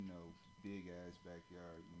ass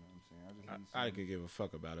backyard. You know what I'm saying? I just need I some. could give a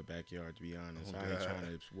fuck about a backyard, to be honest. Oh I ain't trying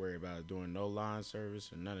God. to worry about doing no lawn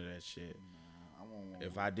service or none of that shit. Nah, I want one If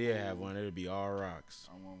with I a did have pool. one, it'd be all rocks.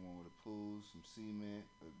 I want one with a pool, some cement,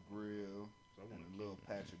 a grill, So I and want a a little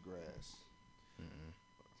camping. patch of grass.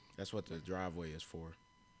 That's what the driveway is for.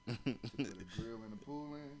 To put a grill and a pool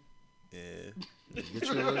in. Yeah. Get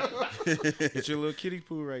you a little, get your little kiddie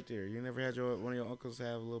pool right there. You never had one of your uncles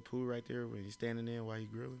have a little pool right there when he's standing there while you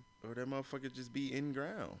grilling? Or that motherfucker just be in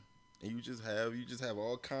ground. And you just have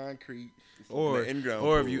all concrete. Or in ground.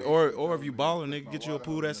 or if you or if you balling, nigga, get you a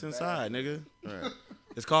pool that's inside, nigga. Right.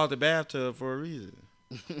 It's called the bathtub for a reason.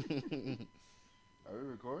 Are we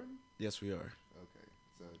recording? Yes, we are. Okay.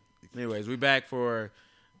 So Anyways, we back for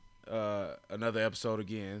another episode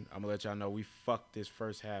again. I'm gonna let y'all know we fucked this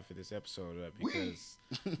first half of this episode up because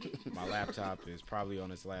my laptop is probably on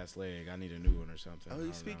its last leg. I need a new one or something. Oh, I you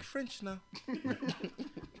don't speak know. French now.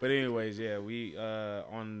 But anyways, yeah, we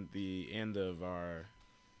on the end of our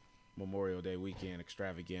Memorial Day weekend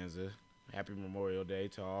extravaganza. Happy Memorial Day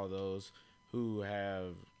to all those who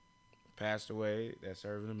have passed away that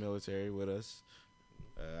serve in the military with us.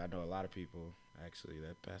 I know a lot of people actually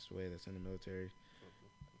that passed away that's in the military.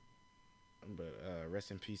 But rest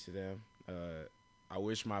in peace to them. I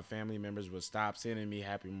wish my family members would stop sending me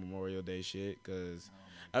Happy Memorial Day shit because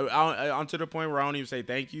I'm to the point where I don't even say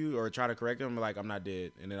thank you or try to correct them. Like, I'm not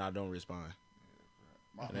dead, and then I don't respond.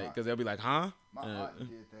 Because they'll be like, huh? my aunt did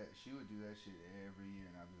that. She would do that shit every year,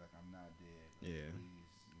 and I'd be like, I'm not dead. Like, Yeah. Please,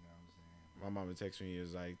 you know what I'm saying? My mama texts me,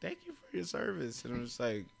 is like, thank you for your service. And I'm just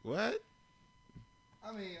like, what?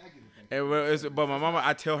 I mean, I get the thing. And but my mama,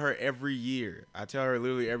 I tell her every year. I tell her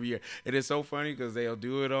literally every year. It is so funny because they'll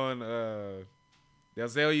do it on, they'll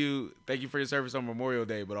tell you, thank you for your service on Memorial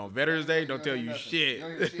Day, but on Veterans Day, don't tell you shit. You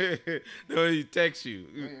don't hear shit. They'll only text you.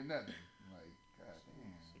 You ain't nothing. Like, God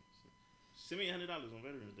damn. Send me $100 on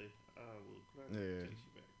Veterans Day. I will gladly Yeah. text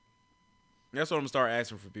you back. That's what I'm gonna start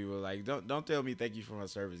asking for people. Like, don't tell me thank you for my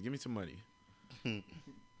service. Give me some money.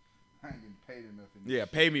 I ain't getting paid enough. In this Yeah,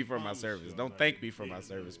 shit. pay me for my Promise service. you, Don't I'm thank not- me for my yeah,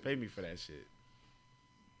 service. yeah. Pay me for that shit.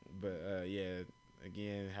 But yeah,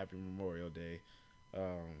 again, happy Memorial Day.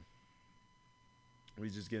 We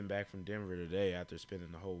just getting back from Denver today after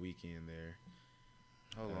spending the whole weekend there.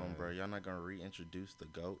 Hold on, bro. Y'all not gonna reintroduce the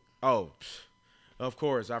goat? Oh, of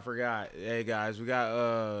course, I forgot. Hey guys, we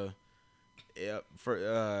got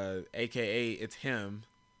for AKA it's him.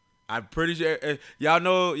 I'm pretty sure y'all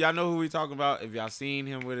know who we talking about if y'all seen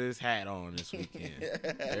him with his hat on this weekend.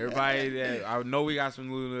 Everybody that I know, we got some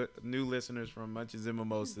new listeners from Munches and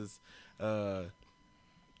Mimosas.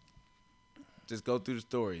 Just go through the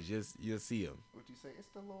stories. You'll see him. What you say? It's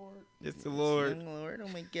the Lord. It's the Lord. Young Lord, oh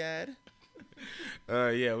my God.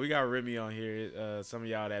 Yeah, we got Remy on here. Some of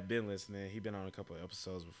y'all that been listening, he been on a couple of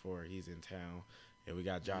episodes before. He's in town, and we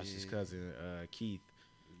got Josh's cousin Keith.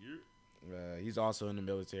 He's also in the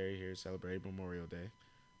military here, celebrating Memorial Day.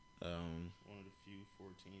 One of the few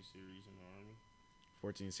 14 series in the Army.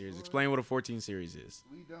 14 series. Explain what a 14 series is.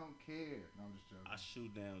 We don't care. No, I'm just joking. I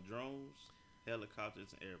shoot down drones, helicopters,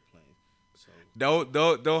 and airplanes. So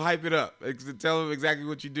Don't hype it up. Tell him exactly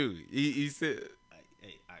what you do. He said,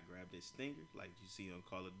 I grab this stinger like you see on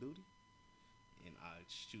Call of Duty, and I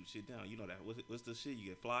shoot shit down. You know that what's the shit you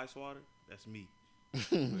get? Fly swatter? That's me.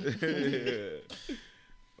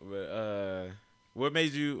 but what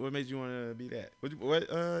made you want to be that?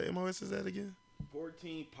 What MOS is that again?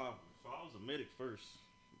 14 pop. So I was a medic first.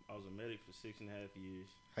 I was a medic for 6.5 years.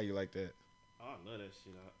 How you like that? I love that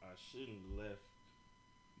shit. I shouldn't have left,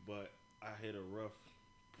 but I hit a rough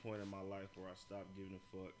point in my life where I stopped giving a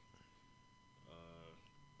fuck.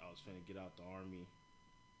 I was finna get out the Army.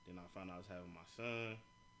 Then I found out I was having my son.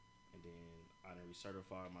 And then I done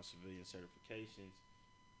recertified my civilian certifications.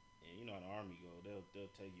 And you know how the Army go.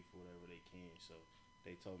 They'll take you for whatever they can. So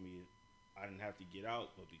they told me I didn't have to get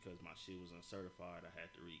out, but because my shit was uncertified, I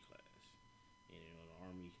had to reclass. And you know, the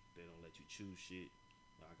Army, they don't let you choose shit.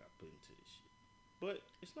 So I got put into this shit. But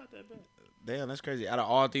it's not that bad. Damn, that's crazy. Out of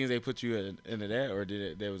all things, they put you into that, or did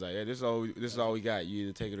it? They was like, yeah, this is all we got. You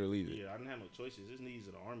either take it or leave it. Yeah, I didn't have no choices. This needs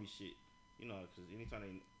of the Army shit. You know, because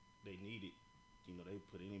anytime they need it, you know, they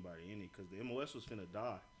put anybody in it. Because the MOS was finna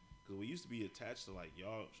die. Because we used to be attached to, like,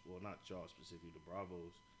 y'all, well, not y'all specifically, the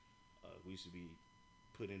Bravos. We used to be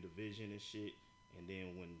put in division and shit. And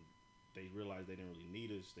then when they realized they didn't really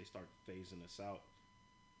need us, they started phasing us out.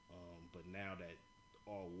 But now that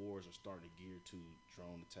all wars are starting to gear to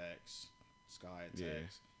drone attacks, sky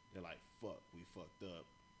attacks, they're like, fuck, we fucked up.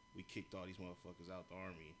 We kicked all these motherfuckers out the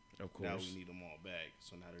Army. Of Now course. we need them all back.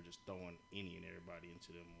 So now they're just throwing any and everybody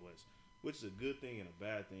into the MOS, which is a good thing and a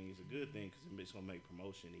bad thing. It's a good thing because it's going to make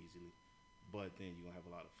promotion easily. But then you're gonna have a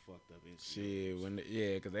lot of fucked up incidents.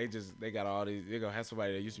 Shit, because they got all these. They gonna have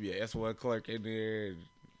somebody that used to be an S1 clerk in there, and,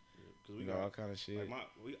 Cause we you know, got all kind of shit. like my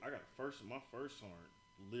first sergeant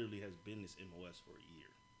literally has been this MOS for a year.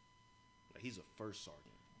 Like he's a first sergeant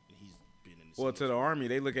and he's been in this. Well, MOS to the Army,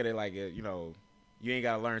 they look at it like, you know, you ain't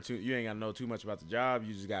gotta you ain't gotta know too much about the job.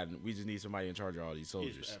 We just need somebody in charge of all these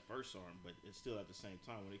soldiers. He's at first sergeant, but it's still at the same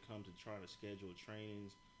time when it comes to trying to schedule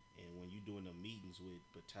trainings and when you doing the meetings with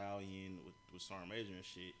battalion with sergeant major and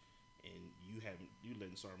shit, and you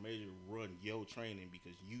letting sergeant major run your training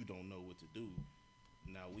because you don't know what to do.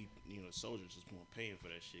 Now soldiers just want paying for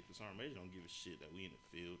that shit because sergeant major don't give a shit that we in the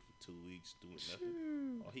field for 2 weeks doing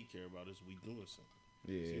nothing. All he care about is we doing something.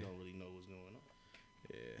 Yeah, So he don't really know what's going on.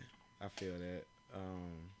 yeah, I feel that.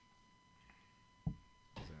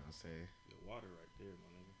 What's that I say? Your water right there, my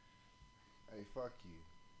nigga. Hey, fuck you.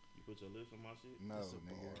 You put your lips on my shit? No, That's a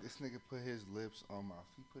nigga. bar. This nigga put his lips on my.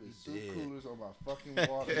 He put his He soup did. coolers on my fucking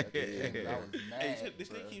water at the end. And I was mad. Hey, this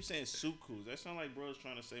bruh. nigga keeps saying soup coolers. That sound like bro's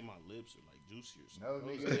trying to say my lips are like juicy or No,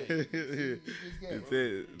 something. nigga.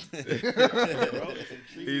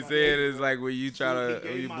 He said it's like when you try to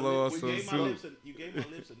when you blow on some soup. You gave my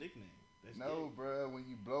lips a nickname. That's No, gay. bro. When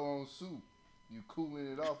you blow on soup, you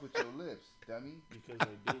cooling it off with your lips, dummy. Because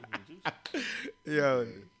they big and juicy. Yo,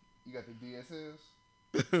 Hey, you got the DSLs?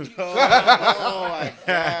 Oh my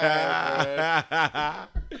god,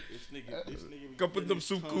 This nigga. Come put them his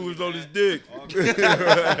soup tongue coolers in on his that. dick.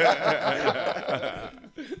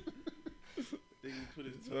 Nigga put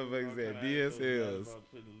his tongue Motherfucker in all said kinda assholes DSLs.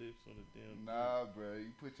 about putting lips on the damn. Nah, bro.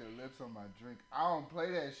 You put your lips on my drink. I don't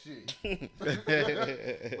play that shit.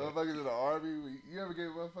 Motherfuckers in the army, you ever get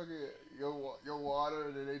motherfucker your water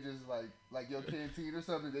and then they just like your canteen or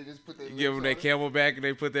something, they just put their You lips give them on that it? Camelback and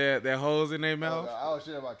they put that hose in their Oh, mouth. no, I don't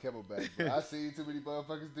share about Camelback, bro. I seen too many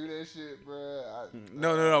motherfuckers do that shit, bro.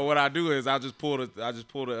 No. What I do is I just pull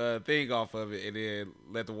the thing off of it and then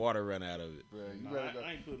let the water run out of it. Bro, you Nah, better go.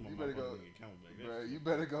 I ain't putting my you better go- motherfucking nigga Camelback. Bro, you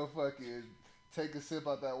better go fucking take a sip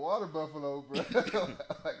out that water buffalo, bro.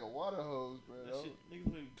 Like a water hose, bro. That shit, niggas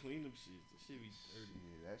don't even clean them shit. That shit be dirty.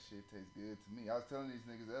 Yeah, that shit tastes good to me. I was telling these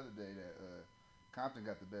niggas the other day that Compton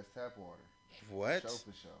got the best tap water. what? Show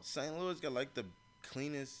for show. St. Louis got like the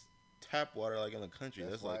cleanest tap water like in the country.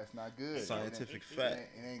 That's That's why like it's not good. scientific It fact.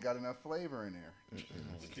 ain't got enough flavor in there.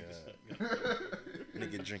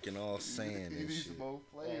 Nigga drinking all sand You and need shit. some more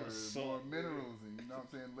flavor, salt, more minerals, and you know what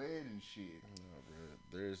I'm saying, lead and shit. No, bro.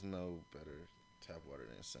 There's no better tap water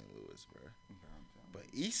than St. Louis, bro. I'm telling But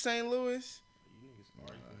East St. Louis, You niggas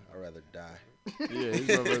arguing. I'd rather die. Yeah, these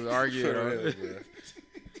motherfuckers arguing. For on real, it. bro.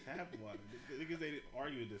 Tap water. Niggas they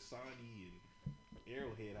arguing Dasani and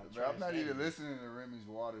Arrowhead out Bro, I'm not trash even Saturday. listening to Remy's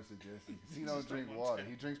water suggestions. He don't Just drink don't water. want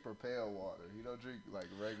He drinks Propel water. He don't drink like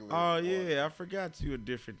regular. Oh water. yeah, I forgot you a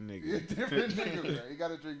different He a nigga. different nigga, bro. You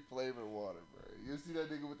gotta drink flavored water, bro. You see that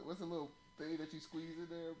nigga with what's the little thing that you squeeze in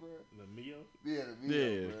there, bro? The Mio. Yeah, the Mio,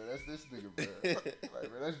 Yeah. bro. That's this nigga, bro. Like,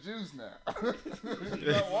 bro, that's juice now. It's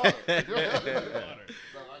not water. So I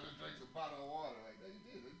just drank some bottle of water. Like, no, you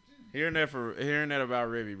did. That's juice. Hearing that about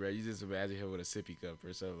Remy, bro, you just imagine him with a sippy cup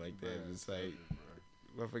or something like that. Bruh, It's like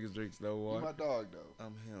bro. motherfuckers drinks no You water. my dog, though.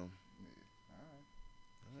 I'm him. Yeah. All right.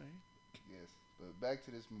 All right. Yes. But back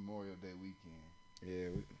to this Memorial Day weekend. Yeah.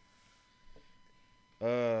 We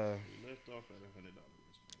left off at $100.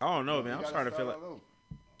 I don't know, You man. I'm gotta starting to feel start like all over.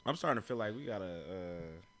 I'm starting to feel like we gotta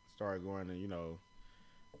start going to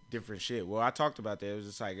different shit. Well, I talked about that. It was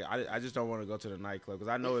just like I just don't want to go to the nightclub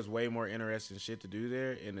because I know it's way more interesting shit to do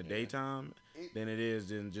there in the daytime than it is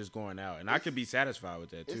than just going out, and I could be satisfied with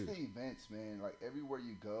that It's too. the events, man. Like everywhere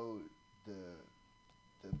you go, the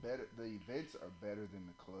events are better than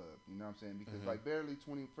the club. You know what I'm saying? Because like barely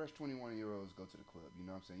 21-year-olds go to the club. You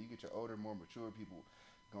know what I'm saying? You get your older, more mature people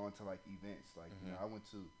going to like events. Like I went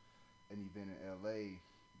to an event in LA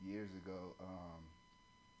years ago.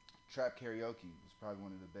 Trap karaoke was probably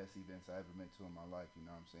one of the best events I ever been to in my life. You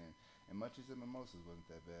know what I'm saying? And Munchies and Mimosas wasn't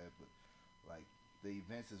that bad, but like the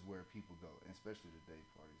events is where people go, and especially the day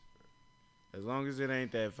parties, bro. As long as it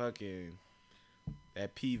ain't that fucking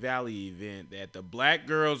that P Valley event at the Black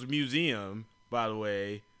Girls Museum, by the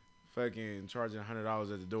way, fucking charging $100 at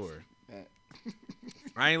the door. Man.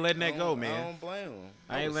 I ain't letting that go, I man. don't blame him.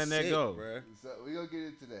 I ain't was letting that sick, go. bruh. So we gonna get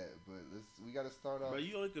into that, but we gotta start off. Bro,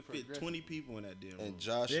 you only could fit progressive. 20 people in that damn room. And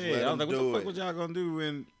Josh Yeah, let I was him like, what do the fuck it. what y'all gonna do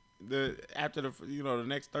when after the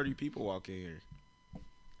next 30 people walk in here? Yeah,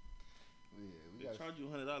 we They gotta. charge you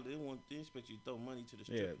 $100. They didn't expect you to throw money to the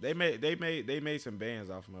Yeah, strippers. they made some bands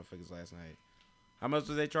off of motherfuckers last night. How much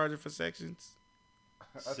was they charging for sections?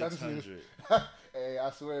 I thought this 600. Hey,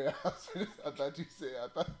 I swear, I thought you said, I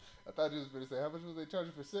thought you was going to say, how much was they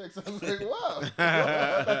charging for sex? I was like, wow. I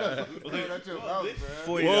thought that was coming out your mouth,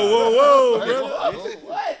 bro. $40. Whoa, Like, brother. whoa,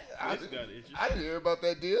 what? This got interesting. I didn't hear about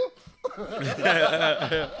that deal.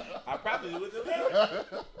 I probably would have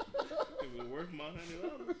left. It was worth my $100.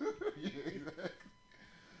 Yeah, exactly.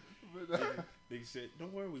 But, They said,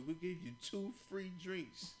 "Don't worry, we'll give you 2 free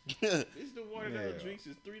drinks. This the watermelon Yeah. drinks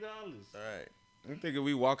is $3." All right. I'm thinking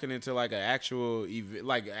we walking into like an actual event,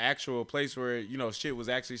 like an actual place where shit was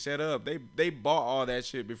actually set up. They bought all that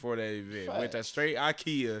shit before that event. Went to Facts. straight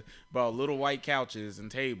IKEA, bought little white couches and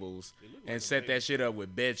tables, It looked like and a set baby. that shit up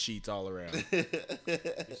with bed sheets all around. They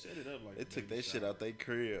set it up like They a took baby that shit shower. out their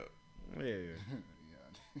crib. Yeah. yeah.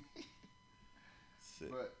 Shit.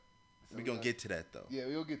 But, so We gonna get to that though. Yeah,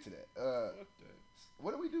 we'll get to that. Fuck that.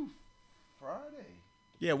 What do we do Friday?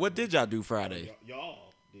 Yeah, what did y'all do Friday?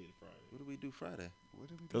 Y'all did Friday. What do we do Friday? What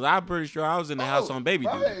did we do? Because I'm pretty sure I was in the house on baby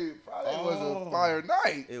duty. Friday was Oh. a fire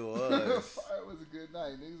night. It was. Fire was a good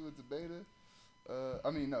night. Niggas went to Beta.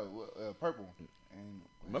 Purple. And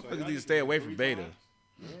Motherfuckers y'all need to did stay it away 3 from Beta. times?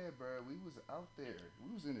 yeah, bro, we was out there.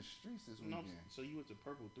 We was in the streets this No, weekend. so you went to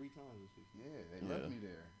Purple 3 times this week. Yeah, they Yeah. left me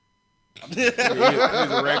there. He's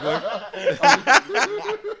a regular.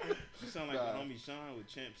 You sound like Nah. the homie Sean with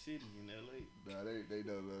Champ City in LA. Nah, they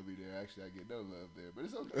don't love me there. Actually, I get no love there, but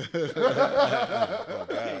it's Oh okay. God,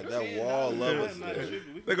 that $10, wall love I'm us not there.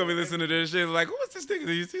 tripping. We They're gonna be can go listening to this shit like, who is this nigga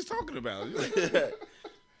he's talking about? Who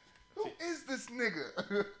is this nigga?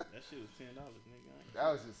 That shit was $10, nigga. I ain't-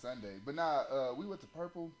 That was just Sunday. But nah, we went to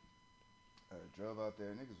Purple. Drove out there.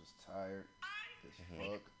 Niggas was tired as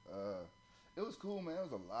fuck. It was cool, man. It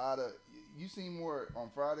was a lot of. You seen more on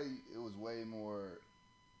Friday. It was way more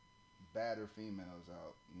badder females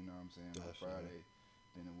out. You know what I'm saying? On Definitely. Friday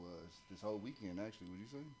than it was this whole weekend. Actually, would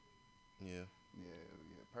you say? Yeah. Yeah.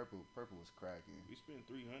 Purple was cracking. We spent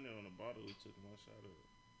 $300 on a bottle. We took one shot of it.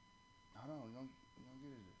 Hold on, we don't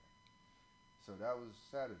get it there. So that was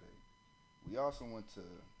Saturday. We also went to.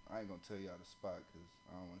 I ain't gonna tell y'all the spot because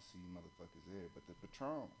I don't want to see you motherfuckers there. But the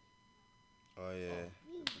Patron. Oh yeah.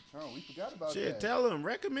 The Patron. We forgot about Shit, that. tell them,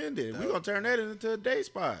 recommend it. We gonna turn that into a day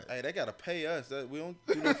spot. Hey, they gotta pay us. We don't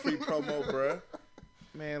do no free promo, bruh.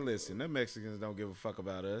 Man, listen, them Mexicans don't give a fuck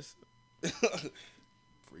about us.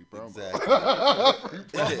 Free promo. Exactly.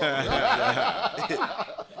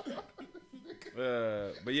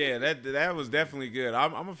 But yeah, that was definitely good.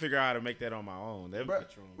 I'm gonna figure out how to make that on my own. That, Bruh,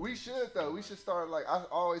 we should though. We should start like I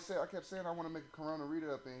kept saying I want to make a Corona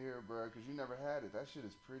Rita up in here, bro, because you never had it. That shit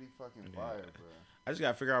is pretty fucking fire, bro. I just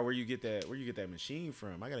gotta figure out where you get that machine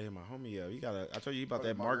from. I gotta hit my homie up. I told you about Oh,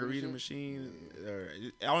 that the margarita margarita machine.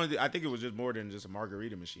 Yeah. I think it was just more than just a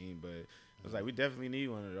margarita machine, but I was like, we definitely need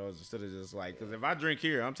one of those instead of just like, because if I drink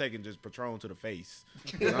here, I'm taking just Patron to the face,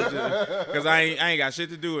 because I ain't got shit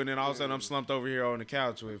to do, and then all of a sudden I'm slumped over here on the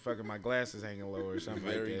couch with fucking my glasses hanging low or something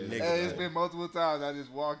Very like that. nigga. Hey, it's been multiple times I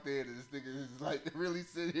just walked in and this nigga is like really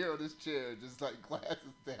sitting here on this chair, just like glasses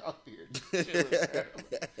down here, just chilling.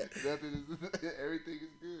 Nothing is, everything is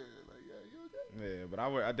good. Like, yeah, you okay? Yeah, but I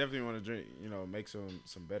definitely want to drink, make some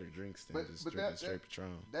better drinks than just drinking straight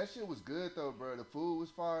Patron. That shit was good though, bro. The food was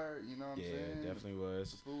fire. You know what I'm Yeah, saying? it definitely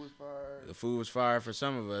was. The food was fire. The food was fire for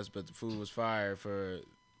some of us, but the food was fire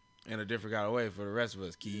in a different kind of way for the rest of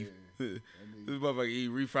us, Keith. Yeah. This motherfucker eat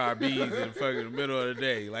refried beans in fucking the middle of the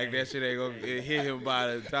day. Like that shit ain't gonna hit him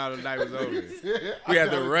by the time the night was over. We had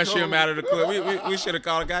to rush him out of the club. We should have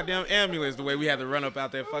called a goddamn ambulance the way we had to run up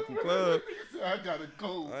out that fucking club. I got a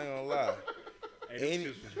cold. I ain't gonna lie. Hey, Any-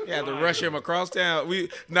 them shits was We had to fire, rush him though. across town. We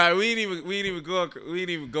didn't even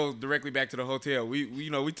go directly back to the hotel. We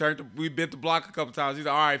bent the block a couple times. He's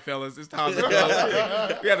like, all right, fellas, it's time to go.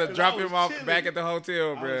 We had to drop him off chilling. back at the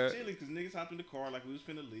hotel, I bro. was chilling because niggas hopped in the car like we was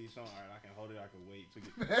finna leave. So all right, I can hold it. I can wait.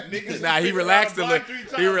 Niggas Nah, he niggas relaxed a around the block 3 little.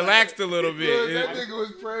 times, He like, relaxed a little Look, bit. that nigga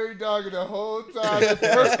was prairie dogging the whole time.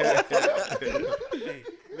 Hey,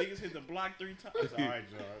 niggas hit the block 3 times. All right,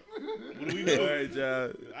 John. What do we All do? right,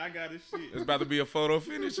 John. I got this shit. It's about to be a photo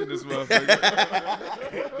finish in this motherfucker.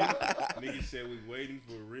 Niggas said we waiting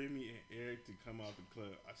for Remy and Eric to come out the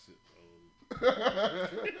club. I said,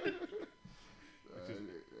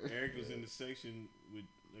 because Eric was in the section with,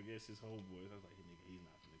 I guess, his homeboys. I was like, nigga, he's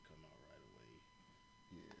not gonna come out right away.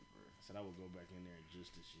 Yeah, bro. I said I would go back in there and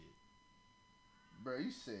just the shit. Bro,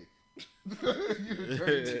 you sick. You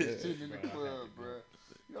dirty this shit in the club, bro.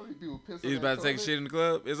 You know how many people piss on He's that about to take toilet? shit in the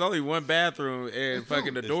club. It's only one bathroom and It's fucking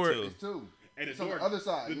two. the It's door. two. It's two. And It's on the other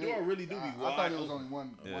side. The door really do be I wide. thought it was open. only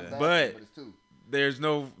one Yeah. bathroom, But- but it's two. There's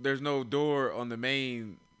no door on the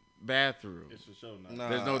main bathroom. It's for sure not. Nah.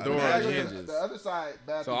 There's no I door mean, on I the go to hinges. the other side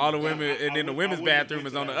bathroom. So all the is women, down. and then the I women's wouldn't have bathroom been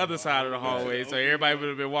is to on the that other one. side of the I wouldn't hallway. have So been to everybody that would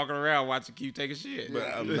have been walking around watching Q take a shit. But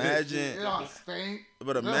Yeah. imagine, It all stink.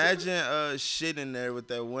 but imagine shit in there with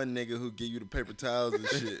that one nigga who give you the paper towels and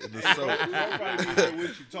shit and the soap. Everybody be there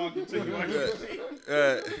with you, talking to you.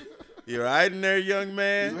 Like, You right in there, young You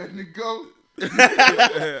man? letting it go. You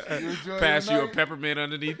enjoy Pass your you a night? peppermint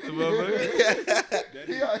underneath the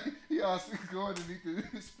motherfucker. He also go underneath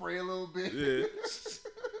the spray a little bit. Yeah.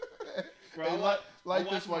 Bro, Hey, I, like I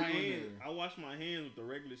this wash while my you in hands. there. I wash my hands with the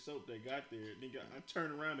regular soap they got there. Nigga, I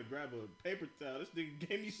turn around to grab a paper towel. This nigga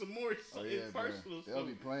gave me some more Oh, soap, yeah, bro. personal They'll soap.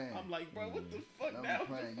 be playing. I'm like, bro, what the fuck Don't now? be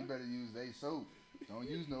playing. You better use they soap. Don't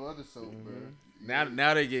use no other soap, bro.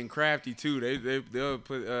 Now they're getting crafty too. They'll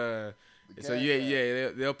put so Cash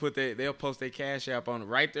App. they'll post their cash app on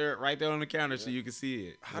right there on the counter so you can see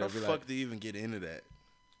it. How the They'll be fuck do you even get into that?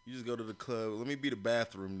 You just go to the club. Let me be the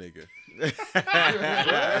bathroom nigga.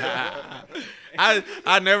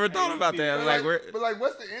 I never thought about that. But Like, where, but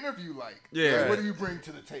what's the interview like? Yeah. Like, what do you bring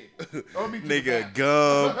to the table? Oh, me to the Nigga,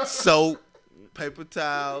 bathroom. gum, soap, paper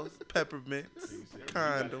towels, peppermints,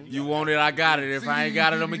 condoms. you want it, I got it. If I ain't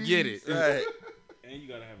got it, I'ma get it. Right. And you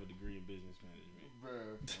gotta have a degree in business management.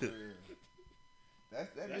 Bruh, for real.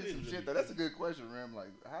 That That is is some really shit though. That's a good question, Ram. Like,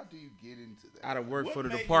 how do you get into that? I'd have worked What for the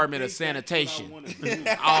made you Department of think that's what I Sanitation wanna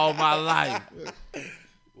do? all my life.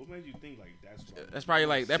 What made you think like that's what? That's probably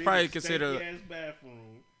like that. Probably consider. ass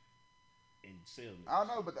bathroom and sell it. I don't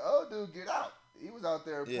know, but the old dude get out. He was out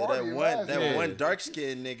there Yeah, partying last that night. one dark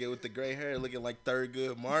skinned nigga with the gray hair looking like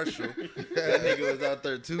Thurgood Marshall. That nigga was out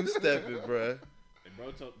there two stepping, bruh. And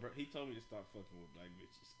he told me to stop fucking with black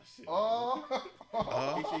bitches. I said, Oh.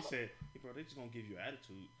 He said, hey, bro, they just gonna give you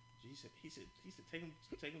attitude. He said, take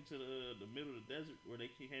them to the middle of the desert where they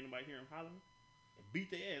can't nobody hear them hollering and beat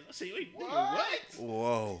their ass. I said, wait, nigga, what?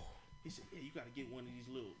 Whoa. He said, yeah, you gotta get one of these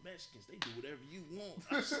little Mexicans. They do whatever you want.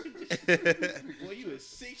 I said, boy, you is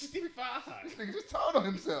 65. Nigga just told on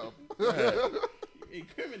himself.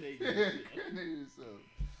 Incriminating. Incriminated himself.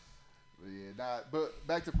 But yeah, but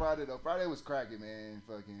back to Friday though. Friday was cracking, man.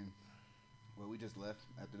 Fucking. Well, we just left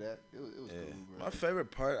after that. It was Yeah. cool, bro. My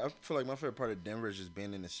favorite part, I feel like my favorite part of Denver is just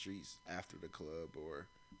being in the streets after the club or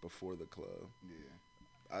before the club. Yeah.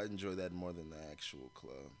 I enjoy that more than the actual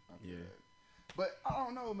club. I feel Yeah. that. But I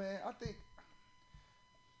don't know, man. I think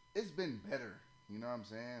it's been better. You know what I'm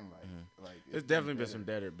saying? Like It's definitely been some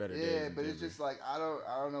better days. Yeah, in but it's Denver. just like I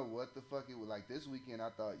don't know what the fuck it was like this weekend. I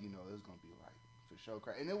thought it was gonna be like for sure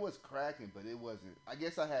crack, and it was cracking, but it wasn't. I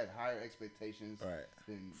guess I had higher expectations. Right.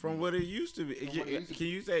 Than, From what it used to be. From what it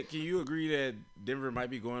used to Can you agree that Denver might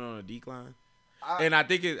be going on a decline? I, And I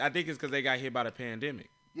think it's because they got hit by the pandemic.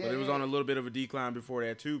 Yeah, But it was yeah. on a little bit of a decline before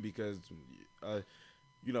that too, because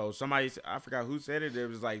somebody, I forgot who said it. It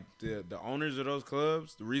was like the owners of those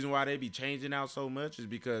clubs. The reason why they be changing out so much is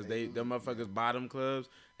because them motherfuckers buy them clubs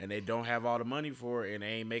and they don't have all the money for it, and they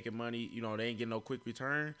ain't making money. They ain't getting no quick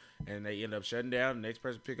return, and they end up shutting down. The next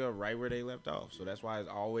person pick up right where they left off. So that's why it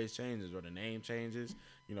always changes, or the name changes.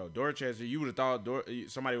 Dorchester, you would have thought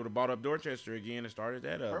somebody would have bought up Dorchester again and started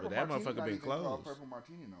that up, Purple but that Martini motherfucker not been even called closed. Purple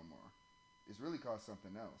Martini no more. It's really called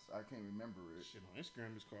something else. I can't remember it. Shit, on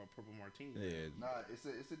Instagram it's called Purple Martini. Yeah. Nah, it's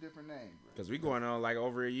a different name, bro. Because we going on like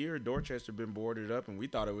over a year. Dorchester been boarded up, and we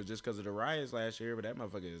thought it was just because of the riots last year, but that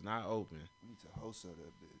motherfucker is not open. We need to wholesale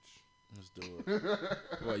that bitch. Let's do it.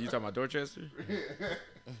 What, you talking about Dorchester?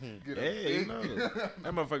 Get a Hey, big- that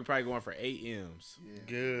motherfucker probably going for 8 M's. Yeah.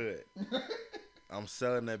 Good. I'm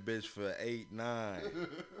selling that bitch for 8, 9.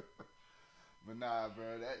 But nah,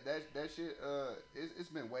 bro, that shit, it's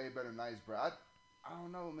been way better nights, bro. I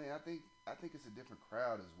don't know, man. I think it's a different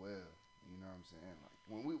crowd as well. You know what I'm saying? Like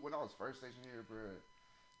when I was first stationed here, bro,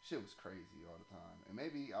 shit was crazy all the time. And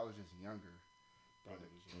maybe I was just younger. Probably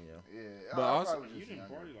was, Yeah. Yeah, But I also- probably was you just didn't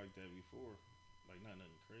younger. party like that before. Like, not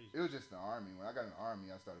nothing crazy. It was just the army. When I got in the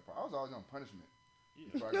army, I started. I was always on punishment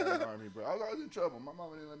Yeah, before I got in the army, bro. I was always in trouble. My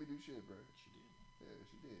mama didn't let me do shit, bro. she did. Yeah,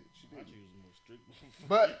 she did. She I did. thought you was more strict.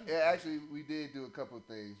 But yeah, actually, we did do a couple of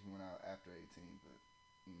things when after 18. But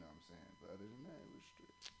you know what I'm saying. But other than that, it was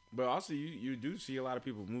strict. But also, you do see a lot of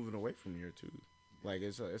people moving away from here too. Like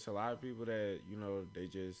it's a lot of people that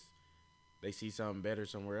they see something better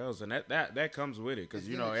somewhere else, and that comes with it, because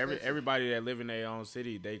It's inexpensive. everybody that live in their own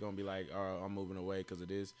city, they gonna be like, oh, I'm moving away because of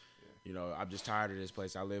this. I'm just tired of this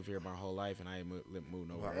place. I live here my whole life, and I ain't moved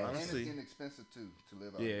nowhere Well, else. And it's honestly- getting expensive too to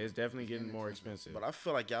live out Yeah, here. it's definitely getting getting more expensive. expensive. But I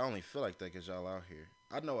feel like y'all only feel like that because y'all out here.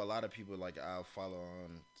 I know a lot of people like I'll follow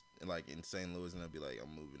on like in St. Louis, and they'll be like, I'm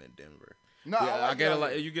moving to Denver. No, Yeah, I like get a it out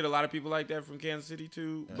lot. here. You get a lot of people like that from Kansas City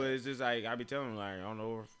too. Yeah. But it's just like I be telling them, like, I don't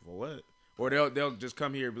know for what. or they'll just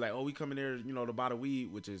come here and be like, oh, we coming there, to buy the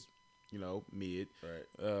weed, which is, mid. Right.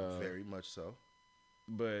 Very much so.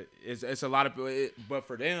 But it's a lot of people. But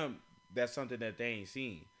for them, that's something that they ain't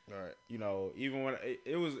seen. Right. Even when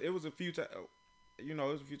it was a few times. It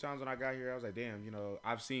was a few times when I got here, I was like, damn,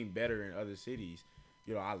 I've seen better in other cities.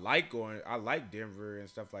 I like Denver and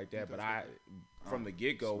stuff like that, but from the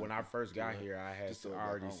get go, when I first got here, I had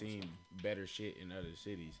already seen better shit in other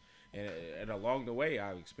cities, and along the way,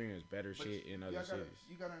 I've experienced better shit in other cities.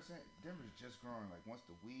 You gotta understand, Denver's just growing. Like once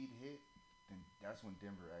the weed hit, then that's when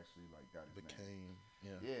Denver actually got its name.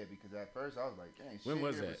 Yeah, because at first I was like, dang, when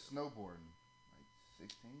was that? Snowboarding, like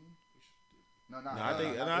 16. No,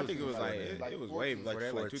 I think it was it was way before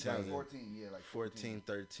that, like 2014, yeah, like 14,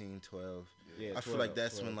 13, 12. Yeah, I feel like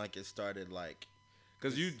that's when it started like.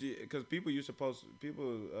 Because people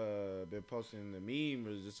been posting the meme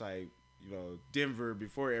was just like Denver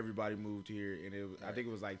before everybody moved here, and I think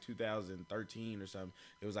it was like 2013 or something.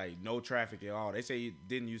 It was like no traffic at all. They say it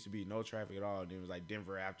didn't used to be no traffic at all, and it was like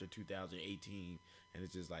Denver after 2018, and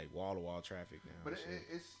it's just like wall to wall traffic now. But it's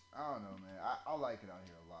I don't know, man. I like it out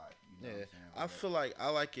here a lot. You know what I'm saying? I feel like I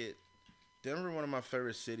like it. Denver, one of my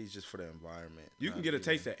favorite cities, just for the environment. You can get a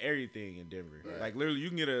taste of everything in Denver. Right. Like literally, you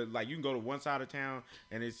can you can go to one side of town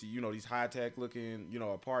and it's these high tech looking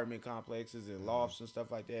apartment complexes and lofts and stuff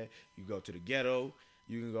like that. You go to the ghetto.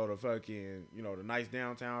 You can go to fucking the nice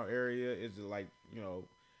downtown area. It's like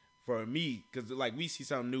for me, because like we see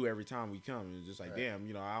something new every time we come. It's just like damn,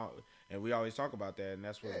 and we always talk about that, and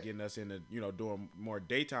that's what's getting us into doing more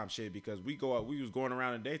daytime shit, because we was going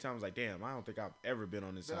around in daytime. I was like, damn, I don't think I've ever been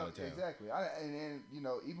on this side of town. Exactly. And then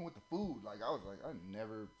even with the food, like I was like, I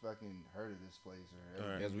never fucking heard of this place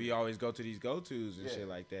or because we always go to these go-tos and shit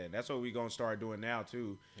like that. And that's what we gonna start doing now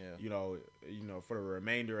too. Yeah. For the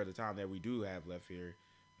remainder of the time that we do have left here,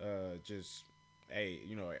 just. Hey,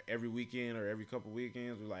 every weekend or every couple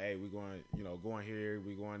weekends, we're like, hey, we going here,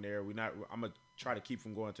 we going there. I'm gonna try to keep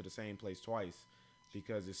from going to the same place twice,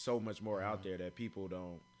 because there's so much more out there that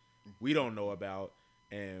we don't know about,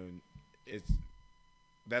 and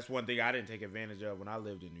that's one thing I didn't take advantage of when I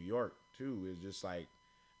lived in New York too. Is just like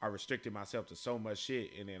I restricted myself to so much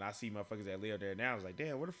shit, and then I see motherfuckers that live there now. I was like,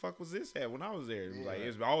 damn, where the fuck was this at when I was there? It was like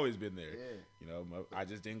it's always been there. Yeah. I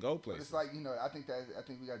just didn't go places. But it's like I think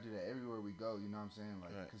we gotta do that everywhere we go. You know what I'm saying?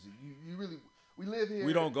 Like, because you really we live here.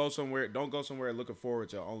 We don't go somewhere. Don't go somewhere looking forward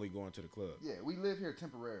to only going to the club. Yeah, we live here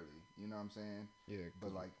temporarily. You know what I'm saying? Yeah.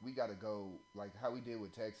 But like we gotta go, like how we did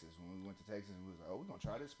with Texas when we went to Texas. We was like, oh, we're gonna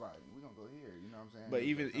try this spot. We're gonna go here. You know what I'm saying? But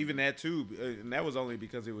even that too, and that was only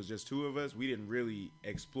because it was just two of us. We didn't really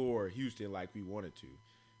explore Houston like we wanted to,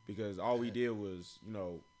 because all we did was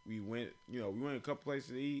we went a couple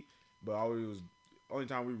places to eat, but only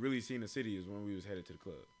time we really seen the city is when we was headed to the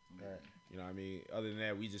club. Right. You know what I mean? Other than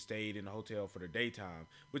that, we just stayed in the hotel for the daytime,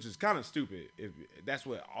 which is kind of stupid. If that's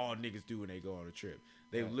what all niggas do when they go on a trip.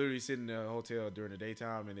 They literally sit in the hotel during the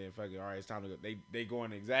daytime, and then fucking, all right, it's time to go. They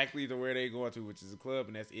going exactly to where they going to, which is a club,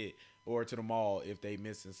 and that's it. Or to the mall if they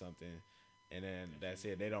missing something. And then that's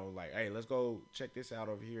it. They don't like, hey, let's go check this out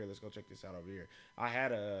over here. Let's go check this out over here. I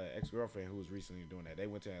had a ex-girlfriend who was recently doing that. They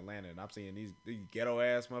went to Atlanta, and I'm seeing these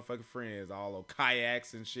ghetto-ass motherfucking friends all on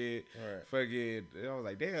kayaks and shit. Right. Fucking, I was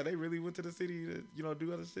like, damn, they really went to the city to,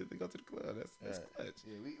 do other shit. They go to the club. That's clutch.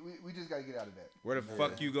 Yeah, we just got to get out of that. Where the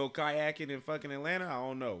fuck you go kayaking in fucking Atlanta? I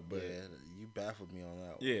don't know. But yeah, you baffled me on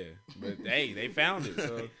that one. Yeah, but hey, they found it.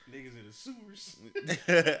 So niggas in the sewers. Taking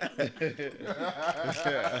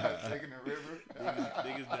the river.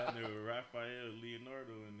 Niggas down there with Raphael,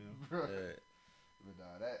 Leonardo, and them. Right. But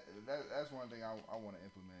that's one thing I want to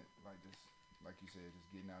implement, like just like you said,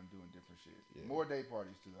 just getting out and doing different shit. Yeah. More day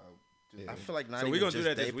parties too. I feel like not even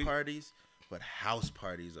just day parties, but house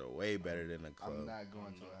parties are way better than a club. I'm not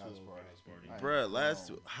going to a house party. Bruh,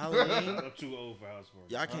 last Halloween. I'm too old for house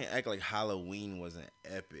parties. Y'all can't act like Halloween wasn't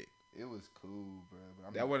epic. It was cool, bro.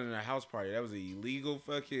 But that wasn't a house party. That was an illegal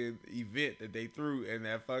fucking event that they threw in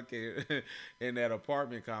that fucking in that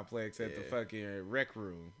apartment complex at the fucking rec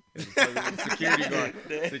room. And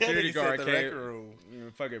the security guard came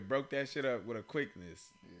and fucking broke that shit up with a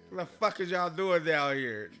quickness. Yeah, what the fuck is y'all doing down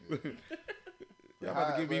here? Yeah. Y'all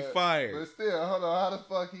about to get me fired. But still, hold on. How the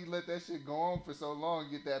fuck he let that shit go on for so long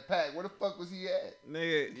and get that pack? Where the fuck was he at?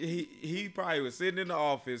 Nigga, he probably was sitting in the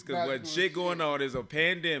office because wasn't shit going on. There's a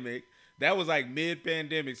pandemic. That was like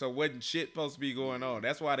mid-pandemic, so wasn't shit supposed to be going on.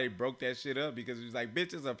 That's why they broke that shit up, because it was like,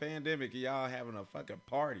 bitch, it's a pandemic and y'all having a fucking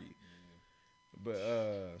party. Yeah. But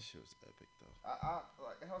shit was epic though. I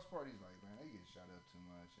like house parties, like, man, they get shot up too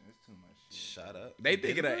much, and it's too much shit. Shut up. They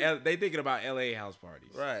thinking about LA house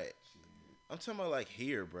parties. Right. I'm talking about like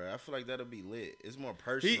here, bro. I feel like that'll be lit. It's more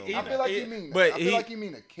personal. he- I feel like He- you mean. but I feel he- like you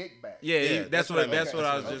mean a kickback. Yeah, that's what I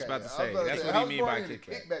was Okay, just about to I say. was That's say, what I he was mean born by in the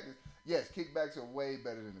kickback. Yes, kickbacks are way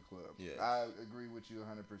better than the club. Yes. I agree with you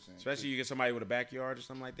 100%. Especially you get somebody with a backyard or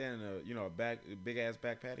something like that, and a big ass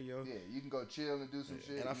back patio. Yeah, you can go chill and do some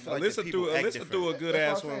shit. And I you feel know? like Alyssa the people act Alyssa different. threw a good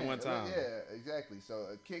That's ass what I'm one saying. time. Yeah, exactly. So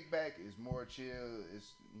a kickback is more chill.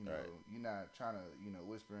 It's Right. you're not trying to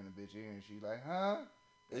whisper in the bitch ear and she like, huh?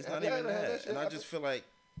 It's Have not you even ever had that. shit And I happen? just feel like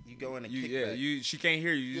you go in a kickback. She can't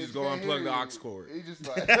hear you. You Yeah, just she go can't unplug hear the you. aux cord. You just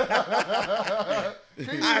like,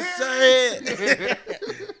 Can you I hear said.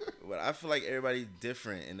 But I feel like everybody's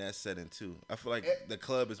different in that setting too. I feel like the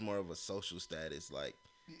club is more of a social status. Like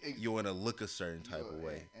you want to look a certain type of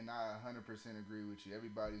way. And I 100% agree with you.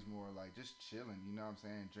 Everybody's more like just chilling. You know what I'm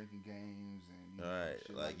saying? Drinking games and All right,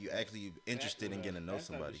 shit like you that. actually interested in getting to know That type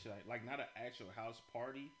of somebody. shit, like not an actual house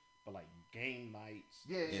party, but like game nights.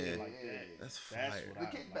 Yeah, Yeah. like that. That's That's fire. what The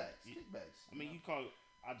I kickbacks, like. kickbacks. I mean, you call it.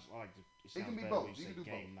 I just like to. It sounds can be better both. when You you can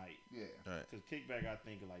say do game both. night. Yeah. All right, Cause kickback, I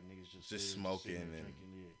think of like niggas just smoking sitting, and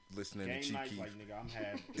drinking. Yeah. listening Game to Chief nights, Keef. like nigga, I'm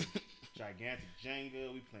having gigantic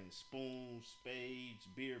Jenga. We playing spoons, spades,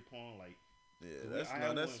 beer pong. Like Yeah, I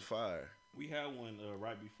had that's one- fire. we had one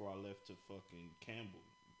right before I left to fucking Campbell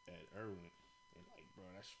at Irwin, and like, bro,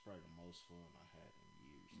 that's probably the most fun I had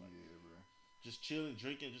in years. Like, Yeah, bro. just chilling,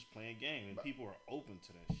 drinking, just playing game, and people are open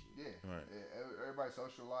to that shit. Yeah. Right. Everybody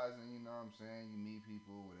socializing, you know what I'm saying? You meet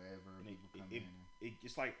people, whatever. And People come it, in.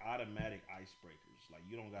 it's like automatic icebreakers. Like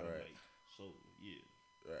you don't gotta Right. like. So yeah.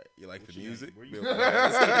 Right, you like What the you music? mean? Where you- Bill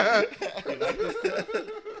Cosby. You like this stuff?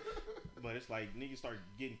 But it's like niggas start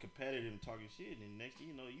getting competitive and talking shit, and next thing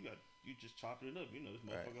you know, you just chopping it up. You know, this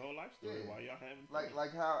motherfucking whole life story Yeah. while y'all having fun.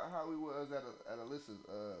 Like how we was at Alyssa's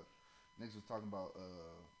niggas was talking about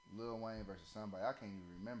Lil Wayne versus somebody. I can't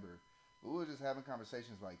even remember. But we were just having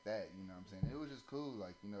conversations like that, you know what I'm saying? It was just cool.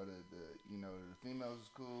 Like, the females was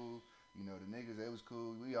cool. You know, the niggas, it was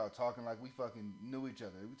cool. We all talking like we fucking knew each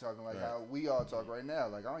other. We talking like Right. how we all talk right now.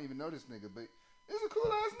 Like, I don't even know this nigga, but it's a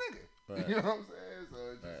cool ass nigga. Right. You know what I'm saying? So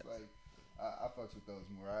it's just Right. like, I fucks with those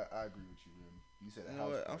more. I agree with you, really. You said a You know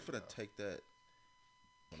house what? I'm party, finna though. take that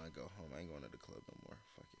when I go home. I ain't going to the club no more.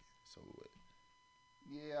 Fuck it. So what?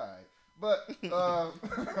 Yeah, all right. But,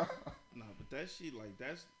 No, but that shit, like,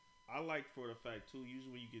 that's, I like for the fact, too,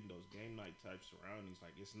 usually when you get in those game night type surroundings,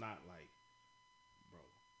 like, it's not like, bro,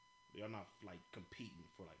 y'all not, like, competing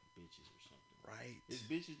for, like, bitches or something. Right. It's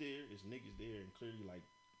bitches there, it's niggas there, and clearly, like,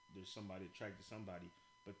 there's somebody attracted to somebody,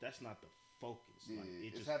 but that's not the focus. Yeah,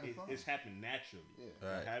 Like, it's having fun. It's happening naturally. Yeah.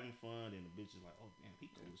 Like, Right. having fun, and the bitch is like, oh, damn,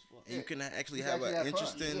 he cool as fuck. And you can actually You have actually an have fun.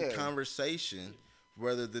 interesting Yeah. conversation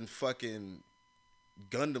rather than fucking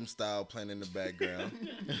Gundam style playing in the background. You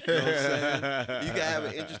know what I'm saying? You can have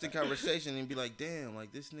an interesting conversation and be like, damn,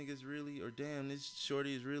 like this nigga's really, or damn, this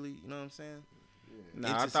shorty is really, you know what I'm saying? Nah,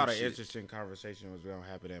 I Into thought some an shit. interesting conversation was gonna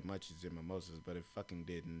happen at Munchies and Mimosas, but it fucking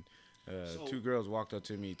didn't. So- Two girls walked up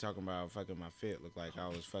to me talking about fucking my fit looked like I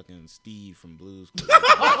was fucking Steve from Blues Clues.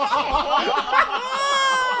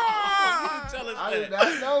 Tell us I did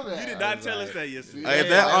not know that. You did not tell us that yesterday. Hey,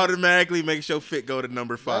 that automatically makes your fit go to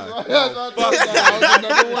number 5. That's why I was the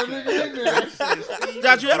number one nigga in there.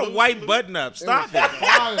 Josh, you had a white button up. Stop it.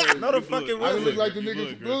 Fire. No, the You fucking blew it. I was look it. like the You niggas blew it,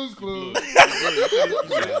 from Griff. Blues Clues.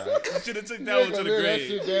 You should have took that one to the That grave.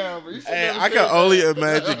 shit down, bro. You should Hey, never I say can that. only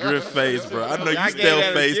imagine Griff face, bro. I know I you gave still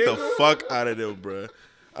that a face the giggle. fuck out of them, bro.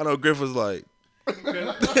 I know Griff was like,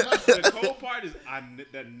 The cold part is,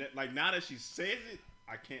 like now that she says it,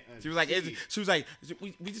 I can't. She was like, unsee it.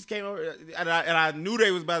 we just came over, and I knew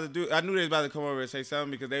they was about to do. I knew they was about to come over and say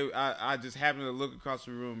something because I just happened to look across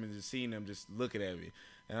the room and just seen them just looking at me,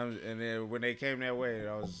 and then when they came that way,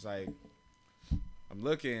 I was just like, I'm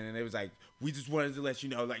looking, and they was like, we just wanted to let you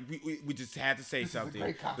know, like we just had to say something.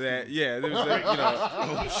 great costume. That there was like,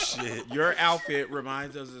 oh shit. your outfit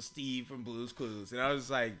reminds us of Steve from Blue's Clues, and I was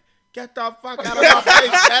like, get the fuck out of my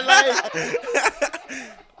face, that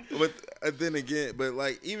But then again, but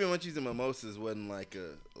like even when she's in Mimosas, wasn't like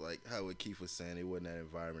how what Keith was saying, it wasn't that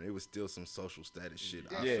environment. It was still some social status shit.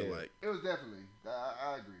 I Yeah. feel like It was definitely.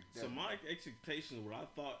 I agree. So Definitely. my expectations, what I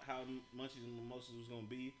thought how Munchies and Mimosas was gonna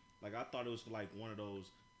be, like I thought it was like one of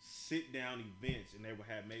those sit down events, and they would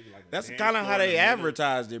have maybe like. That's kind kind of how they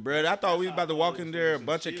advertised it, bro. I thought we was about to walk in there, a Some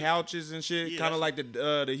bunch of shit. couches and shit, Yeah, kind of that's-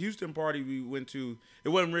 like the Houston party we went to. It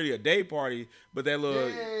wasn't really a day party, but that little.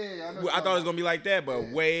 Yeah, I thought it was gonna be like that, but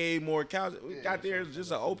Yeah. way more couches. We Yeah, got there, it was just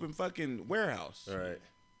an open fucking warehouse. all right.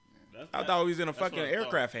 I thought we was in a That's what fucking I thought.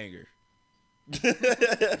 aircraft hangar.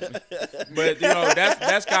 But you know,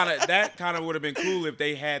 that kind of would have been cool if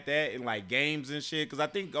they had that in like games and shit. Because I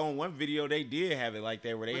think on one video they did have it like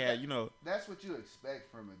that where they had, you know. That's what you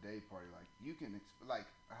expect from a day party. Like you can like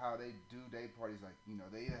how they do day parties. Like you know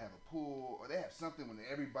they either have a pool or they have something when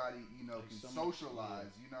everybody you know can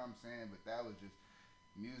socialize. You know what I'm saying? But that was just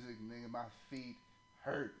music, nigga. My feet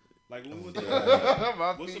hurt. Like when we went to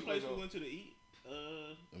what's the place we went to eat?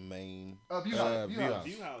 Main. View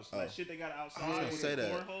House. That shit they got outside. I was gonna say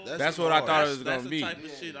that. That's what I thought it was gonna be. That's the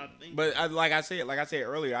type of shit I think. But like I said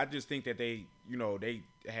earlier, I just think that they, you know, they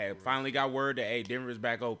had finally got word that hey, Denver's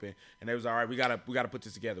back open, and they was all right. We gotta put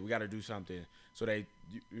this together. We gotta do something. So they,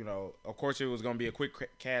 you know, of course it was gonna be a quick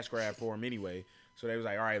cash grab for them anyway. So they was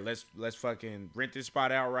like, all right, let's fucking rent this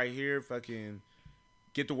spot out right here. Fucking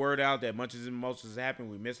get the word out that Munches and Mimosas happened.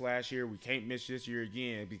 We missed last year. We can't miss this year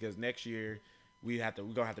again because next year we're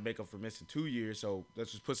gonna have to make up for missing 2 years. So let's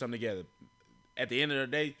just put something together. At the end of the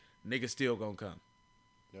day, niggas still gonna come.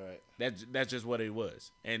 All right. That's just what it was.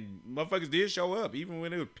 And motherfuckers did show up even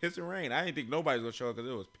when it was pissing rain. I didn't think nobody was gonna show up because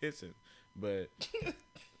it was pissing, but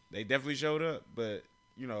they definitely showed up. But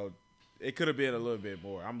you know, it could have been a little bit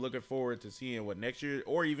more. I'm looking forward to seeing what next year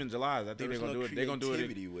or even July. I think they're gonna do it. They're gonna do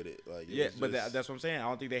it with it. Like but that's what I'm saying. I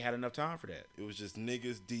don't think they had enough time for that. It was just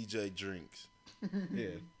niggas, DJ, drinks. Yeah.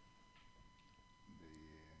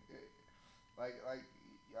 Like I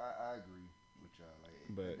agree with y'all.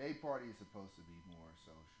 Like But the day party is supposed to be more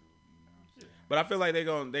social. You know what I'm saying? But I feel like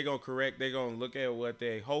they gonna correct. They gonna look at what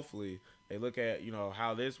hopefully they look at, you know,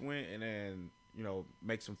 how this went, and then, you know,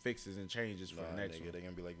 make some fixes and changes for the next one. They're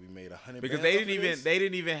gonna be like, we made 100 because they didn't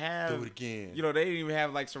even have, do it again. You know, they didn't even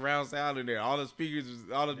have like surround sound in there. All the speakers,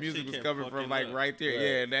 all the music was coming from like right there. Right.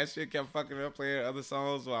 Yeah, and that shit kept fucking up, playing other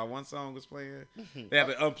songs while one song was playing. They had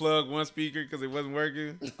to unplug one speaker because it wasn't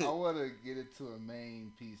working. I want to get into a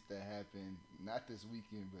main piece that happened not this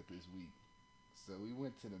weekend but this week. So we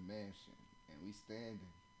went to the mansion and we standing,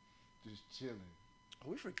 just chilling.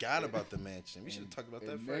 We forgot about the mansion. We should have talked about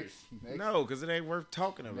that first. No, because it ain't worth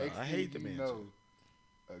talking about. I hate the mansion.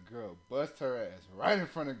 A girl bust her ass right in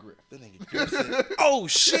front of Griff. That nigga Griff said, "Oh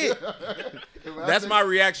shit!" That's my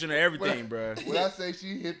reaction to everything, bro. When I say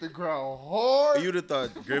she hit the ground hard, you'd have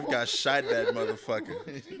thought Griff got shot that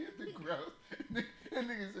motherfucker. She hit the ground. That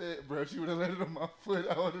nigga said, "Bro, she would have landed on my foot.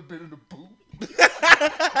 I would have been in the boot."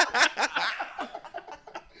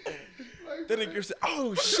 Then the girl said,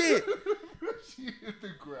 "Oh shit!" She hit the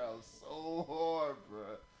ground so hard,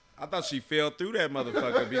 bro. I thought she fell through that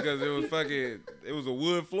motherfucker because it was a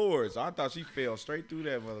wood floor. So I thought she fell straight through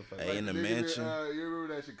that motherfucker. Hey, in the mansion. You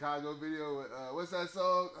remember that Chicago video with, what's that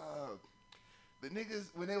song? The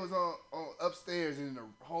niggas, when they was on upstairs and the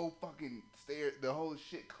whole fucking the whole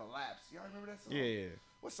shit collapsed. Y'all remember that song? Yeah.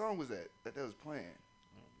 What song was that they was playing?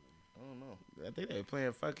 I don't know. I think they were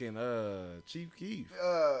playing fucking Chief Keef.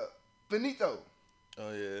 Finito.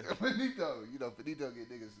 Oh yeah. Finito. You know, Finito get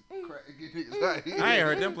niggas right. I ain't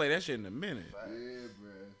heard them play that shit in a minute. Yeah,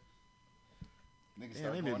 bro. Niggas Yeah,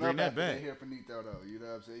 start they going bring up that after back. they hear Finito though. You know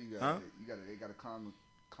what I'm saying? They gotta calm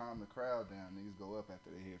the crowd down. Niggas go up after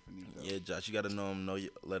they hear Finito. Yeah, Josh, you gotta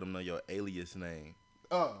let them know your alias name.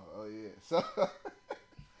 Oh yeah. So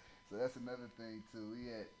that's another thing too.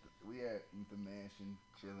 We at the mansion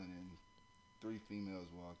chilling, and 3 females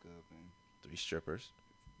walk up and 3 strippers.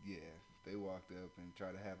 Yeah, they walked up and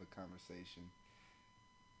tried to have a conversation.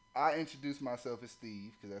 I introduced myself as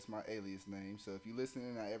Steve because that's my alias name. So if you listening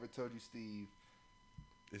and I ever told you Steve,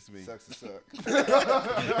 it's me. Sucks to suck.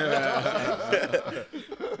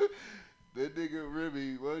 That nigga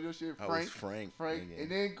Ribby, what was your shit? Frank. And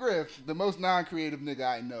then Griff, the most non-creative nigga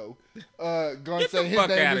I know, gonna say his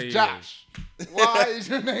name is Josh. Why is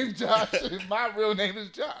your name Josh if my real name is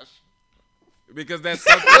Josh? Because that's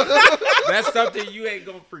something you ain't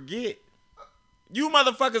gonna forget. You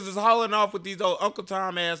motherfuckers is hauling off with these old Uncle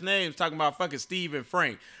Tom ass names talking about fucking Steve and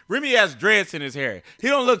Frank. Remy has dreads in his hair. He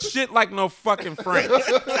don't look shit like no fucking Frank.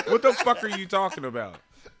 What the fuck are you talking about?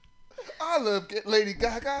 I love Lady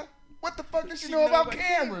Gaga. What the fuck does she know about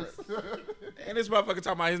cameras? And this motherfucker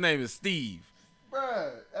talking about his name is Steve.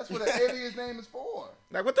 Bruh, that's what an alias name is for.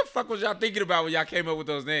 Like, what the fuck was y'all thinking about when y'all came up with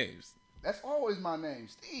those names? That's always my name,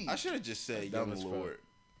 Steve. I should have just said Young Lord.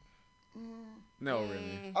 No,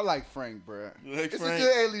 really. I like Frank, bruh. Like it's Frank? a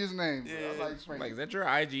good alias name, bro. Yeah. I like Frank. Like, is that your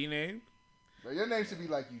IG name? Bro, your name should be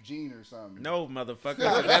like Eugene or something. No, motherfucker.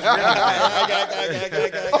 That's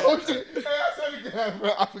Remy's name. Oh, shit. Hey, I said it again,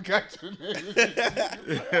 bro. I forgot your name.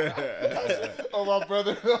 Oh,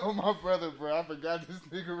 my brother, bro. I forgot this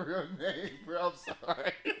nigga real name, bro. I'm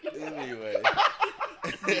sorry. Anyway.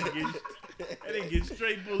 I didn't get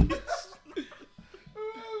straight bullets. I'm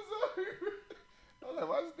sorry. like,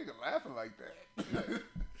 why is this nigga laughing like that?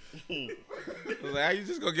 I was like, how you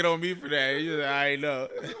just gonna get on me for that? You just, I ain't know.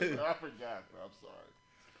 I forgot, bro. I'm sorry.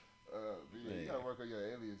 You gotta work on your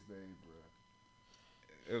alias name,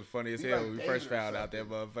 bro. It was funny as He hell like when we David first or found out that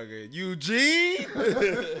something. motherfucker Eugene.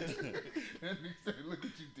 That nigga said, look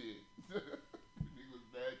what you did. Nigga was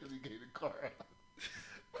mad because he gave the car out.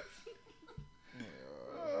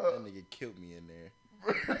 That nigga killed me in there.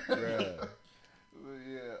 Bruh.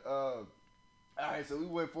 Yeah. All right, so we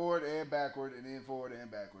went forward and backward, and then forward and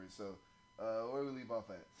backwards. So, where do we leave off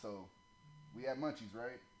at? So, we had Munchies,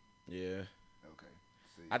 right? Yeah. Okay.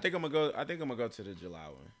 See. I think I'm gonna go to the July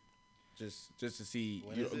one, just to see,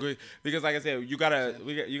 When you is know, it? because like I said, you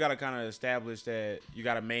gotta kind of establish that you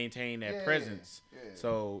gotta maintain that Yeah, presence. yeah.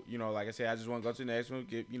 So like I said, I just want to go to the next one,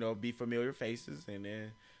 get be familiar faces, and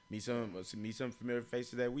then meet some familiar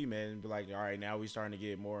faces that we met, and be like, all right, now we starting to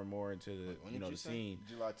get more and more into the When did you the say? scene.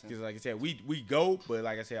 July 10th. Because like I said, we go, but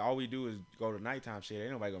like I said, all we do is go to nighttime shit.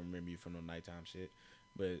 Ain't nobody gonna remember you from no nighttime shit.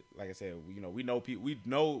 But like I said, we know people.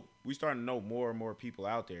 We starting to know more and more people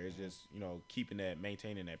out there. It's just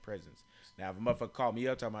maintaining that presence. Now if a motherfucker call me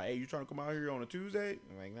up talking about, hey, you trying to come out here on a Tuesday?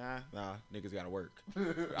 I'm like, nah, niggas gotta work.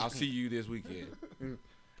 I'll see you this weekend,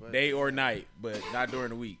 But day or night, but not during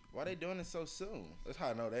the week. why they doing it so soon? That's how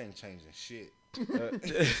I know they ain't changing shit.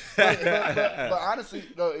 But honestly,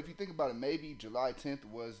 though, if you think about it, maybe July 10th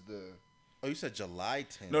was the. Oh, you said July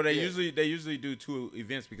 10th. No, they Yeah. usually do 2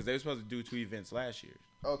 events because they were supposed to do 2 events last year.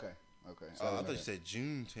 Okay. So I thought you said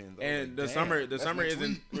June 10th. And the damn. summer That's isn't next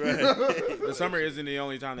week. the summer isn't the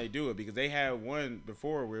only time they do it because they had one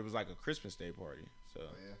before where it was like a Christmas Day party. So Oh,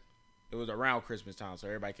 yeah. it was around Christmas time, so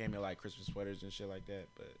everybody came in like Christmas sweaters and shit like that.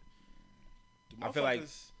 But Do I feel like-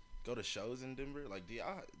 motherfuckers go to shows in Denver. Like,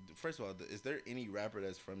 first of all, is there any rapper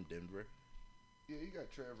that's from Denver? Yeah, you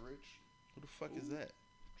got Trev Rich. Who the fuck is that?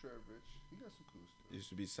 Trev Rich. He got some cool stuff. used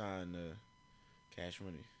to be signed to Cash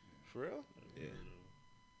Money. For real? Yeah,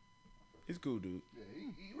 he's a cool dude. Yeah,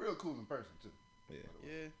 he real cool in person, too. Yeah.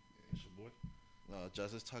 Yeah. It's your boy. No,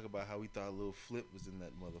 Josh, let's talk about how we thought Lil Flip was in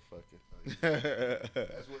that motherfucker.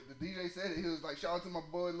 That's what the DJ said. He was like, shout out to my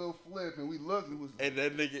boy Lil Flip. And we looked and it was And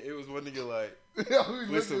that nigga, it was one nigga like we with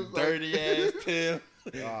looked, some it was like- dirty ass Tim.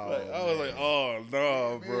 Oh, I was like, oh no,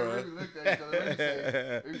 Me and bro. Ruby looked at each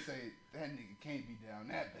other. We say, that nigga can't be down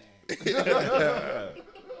that bad.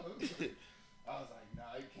 I was like, nah,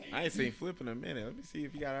 he can't. I ain't seen Flip in a minute. Let me see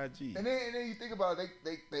if he got IG. And then you think about it,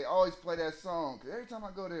 they always play that song. Cause every time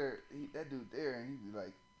I go there, that dude there, and he be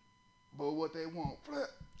like, but what they want, Flip.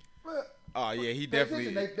 Oh yeah, he Pay definitely.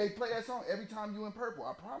 attention, They play that song every time you in purple.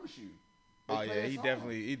 I promise you. They Oh play yeah, that he song.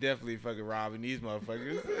 definitely fucking robbing these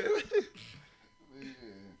motherfuckers. Yeah.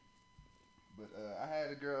 But I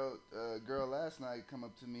had a girl last night come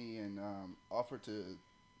up to me and offer to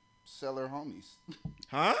sell her homies.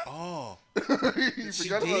 Huh? Oh, You she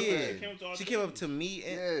forgot about did. that. She came up to me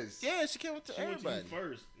and Yes. yeah, she came up to She went to everybody. you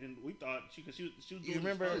first, and we thought she was doing You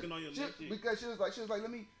remember- on your neck. Because she was like,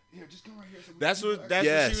 let me here, just come right here. So we That's can what do it. that's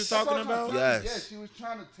Yes. what she was That's talking what I'm trying about. to tell you. Yes. Yes, she was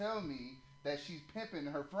trying to tell me that she's pimping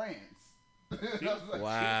her friends. And I was like,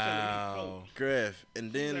 Wow. Griff,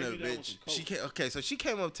 and then She the said that was bitch, some she coke. came. Okay, so she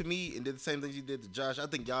came up to me and did the same thing she did to Josh. I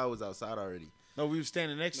think y'all was outside already. No, we were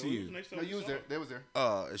standing next to you. No, you was there. They was there.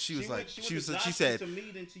 And she was like, she she said, to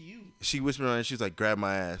me than to you. she whispered on her, she was like, grab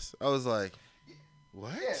my ass. I was like,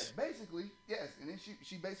 what? Yeah, basically, yes. And then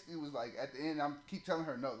she basically was like, at the end, I'm keep telling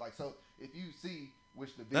her no. Like, so if you see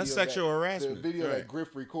which the video That's sexual the harassment. video Right. that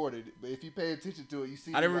Griff recorded, but if you pay attention to it, you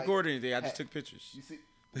see. I didn't like, record anything. I just took pictures. You see.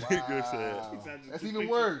 Griff Wow. said- That's even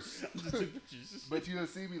worse. Just took pictures. But you don't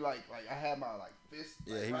see me like I had my like fist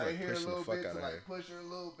Yeah, like, he was, right like, here a pushing the little fuck bit to outta like her. push her a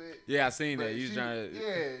little bit. Yeah, I seen But that. You was she, trying to.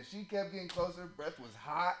 yeah, she kept getting closer. Breath was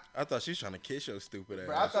hot. I thought she was trying to kiss your stupid ass.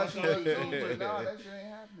 Bro, I thought she was too, but nah, that shit ain't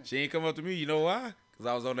happening. She ain't come up to me. You know why? Because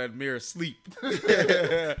I was on that mirror asleep.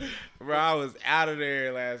 Bro, I was out of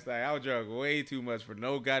there last night. I was drunk way too much for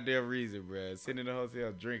no goddamn reason, bro. Sitting in the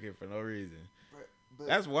hotel drinking for no reason. But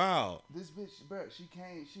That's wild. this bitch, bro, she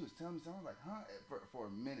came. She was telling me something. I was like, huh? For a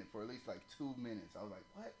minute, for at least like 2 minutes. I was like,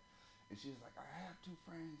 what? And she was like, I have 2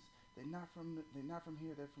 friends. They're not from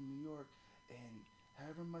here. They're from New York. And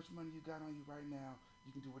however much money you got on you right now,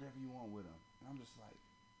 you can do whatever you want with them. And I'm just like,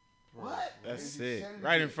 what? That's And she sick. said it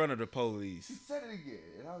Right in again. front of the police. She said it again,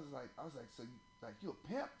 and I was like, so you a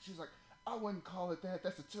pimp? She's like, I wouldn't call it that.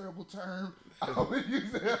 That's a terrible term. I would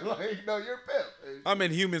use it like, no, you're a pimp. And I'm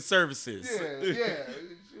in human services. yeah.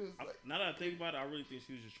 She was like, Now that I think about it, I really think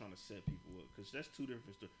she was just trying to set people up because that's 2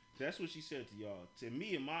 different stories. That's what she said to y'all. To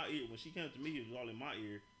me, in my ear, when she came to me, it was all in my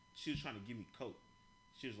ear. She was trying to give me coke.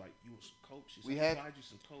 She was like, "You want some coke?" She We said, had- "I'll buy you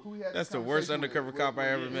some coke." who we had That's this the worst conversation undercover with? cop I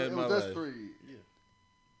ever It met in my was us life. 3. Yeah.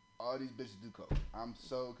 all these bitches do coke. I'm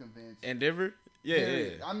so convinced. And Denver? Yeah,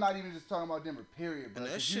 Period. yeah. I'm not even just talking about Denver. Period, bro.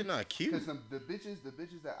 And that shit not cute. Because the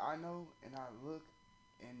bitches that I know and I look,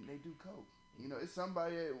 and they do coke. You know, it's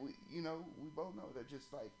somebody that we both know that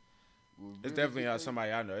just like. It's definitely not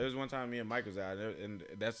somebody I know. It was one time me and Mike was out, and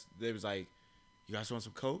they was like, "You guys want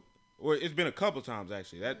some coke?" Or it's been a couple times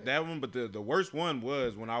actually. That one, but the worst one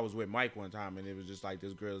was when I was with Mike one time, and it was just like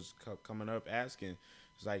this girl's coming up asking.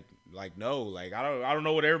 It's like no, like I don't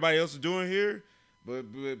know what everybody else is doing here, but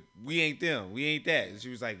we ain't them, we ain't that. And she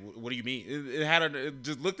was like, "What do you mean?" It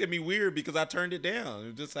just looked at me weird because I turned it down. It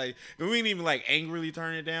was just like we didn't even like angrily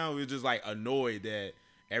turn it down. We were just like annoyed that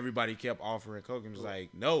everybody kept offering coke and was like,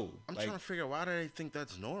 no. I'm like, trying to figure out why do they think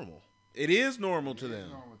that's normal. It is normal to them.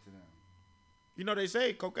 Normal to them. You know they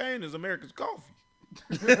say cocaine is America's coffee.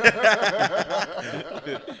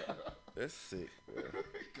 That's sick.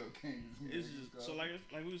 Cocaine It's just, so like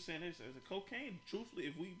we were saying, it's a cocaine. Truthfully,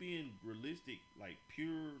 if we being realistic, like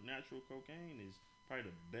pure natural cocaine is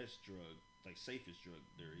probably the best drug, like safest drug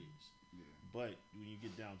there is. Yeah. But when you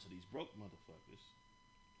get down to these broke motherfuckers,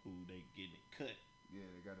 who they getting it cut, Yeah,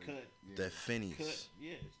 they got cut, yeah. That Finnies. cut,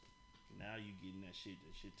 yes. Now you getting that shit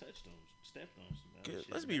touched on, stepped on. So now that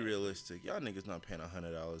shit Let's be bad. realistic. Y'all niggas not paying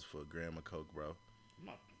 $100 for a gram of coke, bro. I'm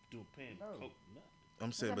not paying No. coke, nothing.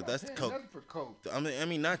 I'm saying, I'm but not that's paying coke. nothing for coke. I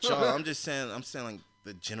mean, not y'all. I'm saying like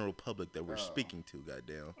the general public that we're Oh. speaking to.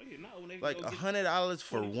 Goddamn. Oh yeah, not when they Like go get- $100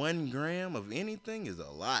 for 20. 1 gram of anything is a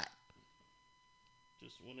lot.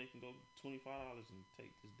 Just when they can go $25 and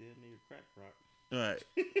take this damn near crack rock. Right.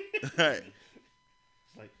 Right.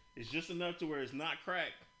 It's like it's just enough to where it's not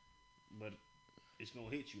crack, but it's gonna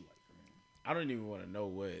hit you like. I don't even want to know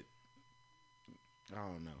what. I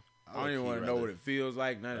don't know. I don't low-key even want to know rather- what it feels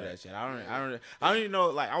like. None of Right. that shit. I don't even know.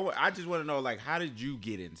 Like I just want to know like how did you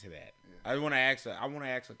get into that? Yeah. I want to ask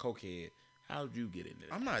a cokehead. How did you get into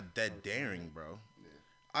that? I'm not that daring, bro.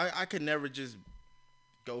 Yeah. I could never just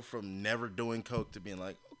go from never doing coke to being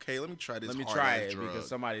like, okay, let me try this. Let me hard try ass it drug. because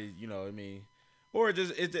somebody, you know what I mean. Or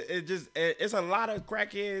it's a lot of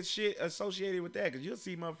crackhead shit associated with that. Because you'll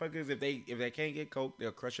see motherfuckers if they can't get coke,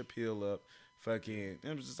 they'll crush a pill up. Fucking,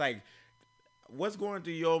 it's just like, what's going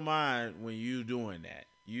through your mind when you doing that?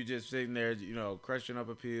 You just sitting there, you know, crushing up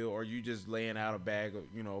a pill, or you just laying out a bag of,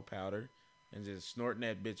 you know, powder, and just snorting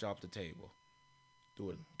that bitch off the table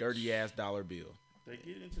through a dirty ass dollar bill. They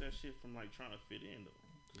get into that shit from like trying to fit in though.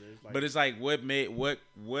 'Cause it's like, But it's like,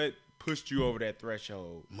 what pushed you over that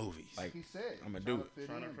threshold? Movies. Like, He said, I'ma trying do to it. fit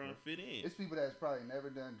trying in, to bro. fit in. It's people that's probably never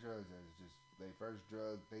done drugs. That's just their first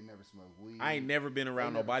drug. They never smoked weed. I ain't never been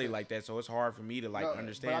around They never nobody took- like that, so it's hard for me to like No, but I'm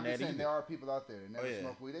understand just that saying either. there are people out there that never Oh, yeah.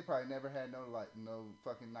 smoke weed. They probably never had no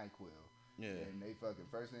fucking NyQuil. Yeah. And they fucking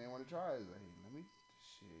first thing they want to try is like, hey, let me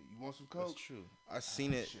shit. You want some That's coke? true. I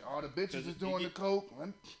seen it. Shit, all the bitches 'Cause is doing you the coke. Let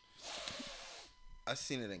me, I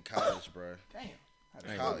seen it in college, bro. damn.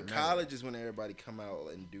 I ain't College, never- college is when everybody come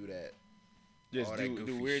out and do that. Just all that do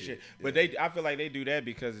goofy weird shit. shit. But I feel like they do that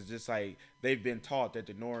because it's just like they've been taught that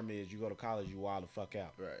the norm is you go to college, you wild the fuck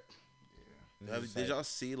out. Right. And it's just Did like- y'all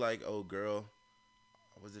see like old girl?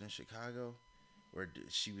 Was it in Chicago? Where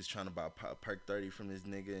she was trying to buy a perk 30 from this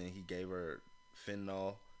nigga and he gave her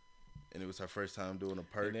fentanyl, and it was her first time doing a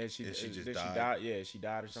perk, And then she just then died. She died. Yeah, she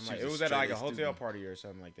died or something. She Like, it was was at like a straight-A hotel student. party or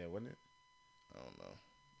something like that, wasn't it? I don't know.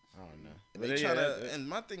 I don't know. And But they yeah, tryna, that- and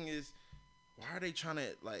my thing is, why are they trying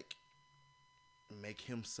to like make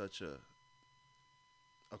him such a?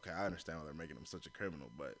 Okay, I understand why they're making him such a criminal,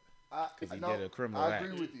 but 'Cause he did a criminal I act.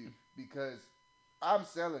 agree with you because I'm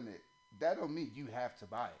selling it. That don't mean you have to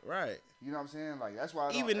buy it. right. You know what I'm saying? Like that's why.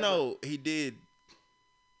 I don't Even ever- though he did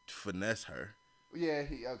finesse her, Yeah.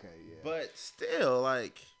 Yeah. but still,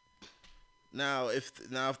 like, now if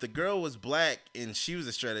the girl was black and she was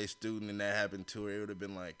a straight A student and that happened to her, it would have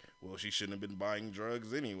been like, well, she shouldn't have been buying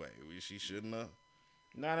drugs anyway. She shouldn't have.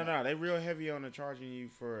 No. They real heavy on the charging you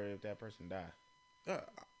for if that person died.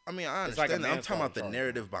 I mean, I It's like a understand that. I'm talking about the manslaughter charge.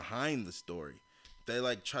 narrative behind the story. They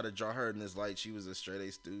like try to draw her in this light. She was a straight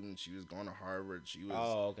A student. She was going to Harvard. She was.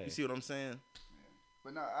 Oh, okay. You see what I'm saying?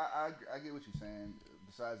 But no, I get what you're saying.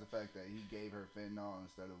 Besides the fact that he gave her fentanyl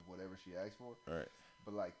instead of whatever she asked for. Right.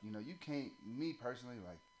 But like, you know, you can't. Me personally,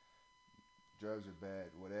 like, drugs are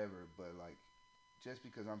bad, whatever. But like, just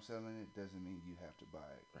because I'm selling it doesn't mean you have to buy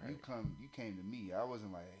it. Right. You came to me. I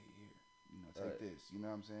wasn't like, hey, here, you know, take Right. this. You know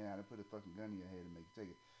what I'm saying? I didn't put a fucking gun in your head and make you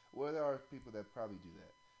take it. Well, there are people that probably do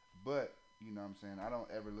that, but you know what I'm saying. I don't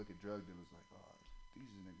ever look at drug dealers like, oh, these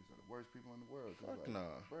niggas are the worst people in the world. 'Cause, Fuck like,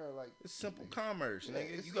 nah. bro, like It's simple nigga, commerce, Yeah,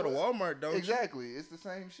 nigga. it's You go to so- Walmart, don't Exactly. It's the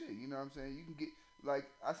same shit. You know what I'm saying? You can get,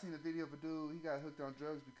 like, I seen a video of a dude, he got hooked on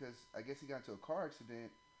drugs because I guess he got into a car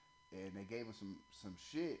accident and they gave him some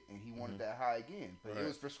shit, and he wanted that high again, but it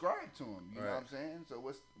was prescribed to him. You know what I'm saying? So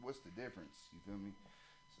what's the difference? You feel me?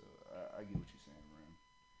 So I get what you're saying, Ram.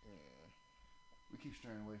 Yeah. We keep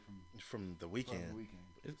straying away from the weekend.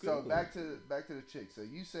 So back to the chick. So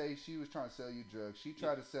you say she was trying to sell you drugs. She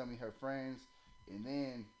tried to sell me her friends, and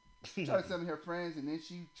then she tried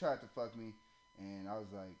to fuck me, and I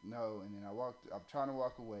was like, no. And then I'm trying to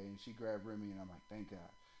walk away, and she grabbed Remy, and I'm like, thank God.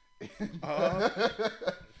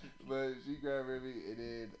 But she grabbed Remy, and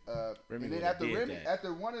then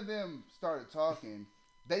after one of them started talking,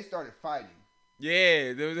 they started fighting.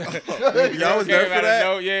 Yeah, y'all was there for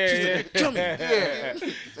that. Yeah, like, come here. Yeah.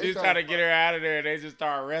 She was trying to get her out of there, and they just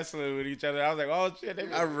started wrestling with each other. I was like, oh shit!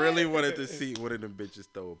 I really wanted to see one of them bitches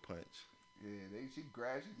throw a punch. Yeah, she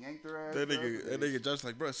yanked her ass. That nigga just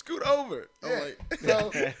like, bro, scoot over. Yeah. I'm like,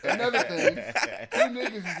 so another thing, two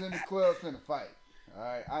niggas is in the club finna fight. All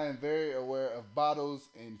right, I am very aware of bottles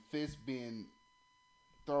and fists being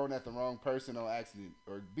thrown at the wrong person on accident,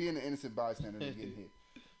 or being an innocent bystander and getting hit.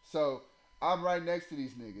 So I'm right next to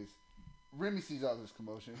these niggas. Remy sees all this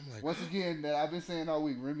commotion. Like, once again, that I've been saying all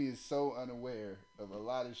week, Remy is so unaware of a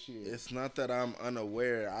lot of shit. It's not that I'm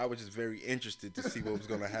unaware. I was just very interested to see what was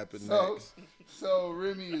going to happen next. So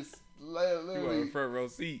Remy is literally in front row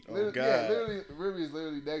seat. Oh, God. Yeah, Remy is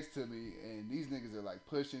literally next to me, and these niggas are like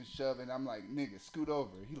pushing, shoving. I'm like, nigga, scoot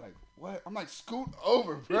over. He like, what? I'm like, scoot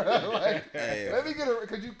over, bro. Like, let me get a,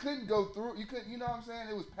 because you couldn't go through. You couldn't, you know what I'm saying?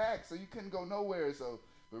 It was packed, so you couldn't go nowhere. So,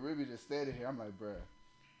 but Remy just standing here. I'm like, bro.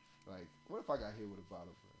 Like, what if I got hit with a bottle,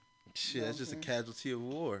 bro? Shit, you know that's just saying? A casualty of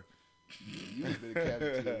war. Yeah, you have been a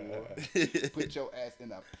casualty of war. Put your ass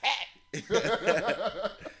in a pack. Yeah,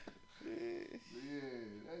 that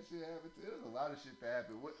shit happened too. There was a lot of shit that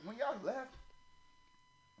happened. When y'all left,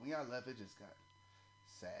 it just got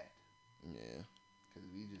sad. Yeah. Cause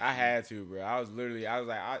we just. I had to, bro. I was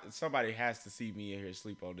like, somebody has to see me in here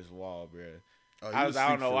sleep on this wall, bro. Oh, I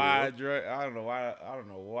don't know why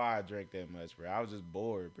I drank that much, bro. I was just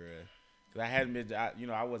bored, bro. Cause I hadn't been, I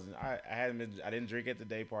didn't drink at the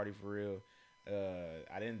day party for real.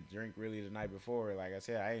 I didn't drink really the night before. Like I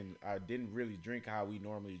said, I didn't really drink how we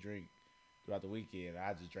normally drink throughout the weekend.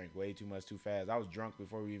 I just drank way too much too fast. I was drunk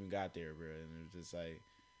before we even got there, bro. And it was just like,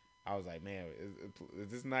 I was like, man, is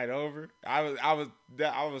this night over? I was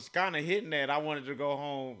kind of hitting that. I wanted to go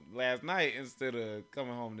home last night instead of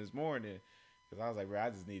coming home this morning. Cause I was like, bro, I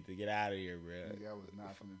just need to get out of here, bro. Yeah, I was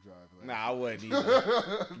not from the drive. Nah, I wasn't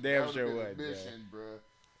either. Damn sure wasn't, mission, bro.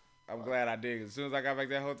 I'm glad I did. As soon as I got back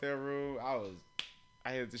to that hotel room,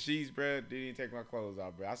 I hit the sheets, bro. Didn't even take my clothes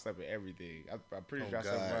off, bro. I slept with everything. I'm pretty sure I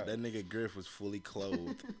slept with that nigga Griff was fully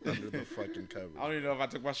clothed under the fucking cover. I don't even know if I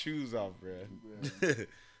took my shoes off, bro.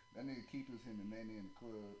 That nigga Keith was hitting the nanny in the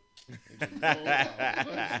club. Let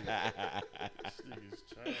that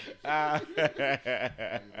shit go.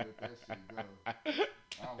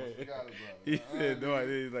 I almost forgot about it. He said, no, I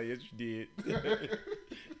didn't. He's like, yes, you did.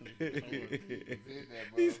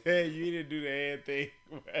 He said, you didn't do the hand thing.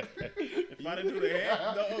 If I didn't do the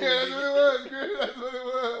hand, no. Yeah, that's what it was, Chris.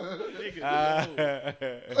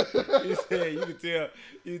 That's what it was. He said,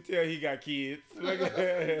 you can tell he got kids. That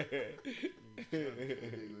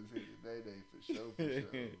nigga was hitting Day for sure.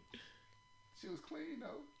 She was clean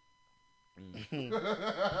though.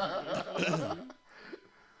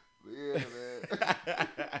 But yeah, man.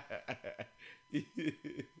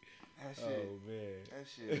 That shit. Oh man. That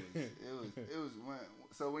shit was when.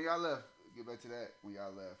 So when y'all left, get back to that. When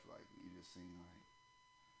y'all left, like you just seemed like,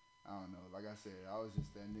 I don't know. Like I said, I was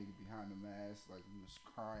just that nigga behind the mask, like we was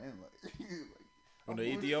crying, like. On the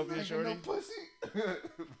Ethiopian shorty? No pussy.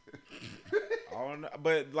 I don't know,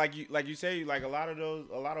 but like you say, like a lot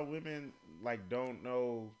of women like don't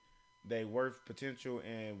know they worth potential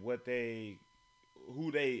and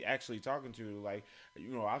who they actually talking to. Like,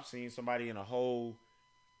 I've seen somebody in a whole.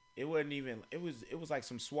 It was like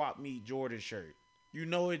some swap meet Jordan shirt. It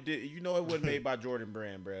wasn't made by Jordan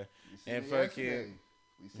Brand, bruh. And fucking.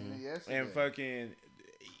 We seen it yesterday. And fucking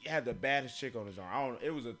had the baddest chick on his arm.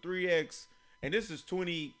 It was a 3X. And this is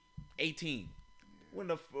 2018.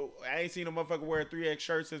 When I ain't seen a motherfucker wear a 3X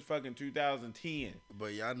shirt since fucking 2010.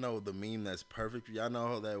 But y'all know the meme that's perfect. Y'all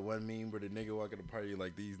know that one meme where the nigga walk at the party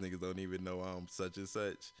like these niggas don't even know I'm such and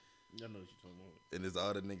such. Y'all know what you're talking about. And it's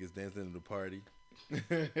all the niggas dancing at the party.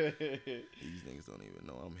 These niggas don't even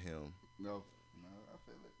know I'm him. No, I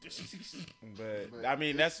feel it. But I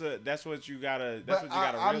mean, that's what you gotta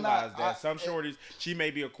realize that some shorties, she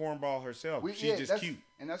may be a cornball herself. She's just cute.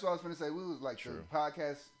 And that's what I was gonna say. We was like the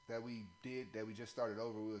podcast that we did that we just started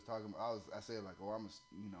over. We was talking. I said like, I'm gonna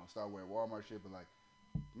start wearing Walmart shit, but like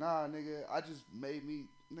Nah, nigga, I just made me,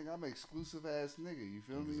 nigga, I'm an exclusive ass nigga. You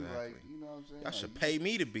feel me? Exactly. Like, you know what I'm saying? Y'all Like, should pay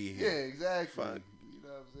me to be Yeah, here. exactly. Fuck. You know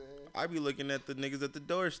what I'm saying? I be looking at the niggas at the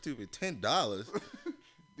door stupid. $10.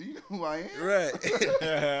 Do you know who I am? Right.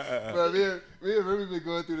 Bro, me and Remy been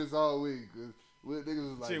going through this all week. Niggas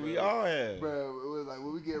was like, Shit, we bro, all have. Bro, it was like,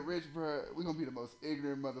 when we get rich, bro, we gonna be the most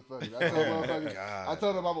ignorant motherfuckers. I told motherfuckers, God. I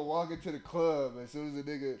told him I'm gonna walk into the club as soon as the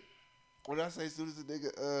nigga, what did I say? As soon as the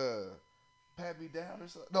nigga, pat me down or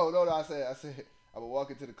something? No, I said, I'm gonna walk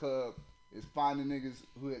into the club, is find the niggas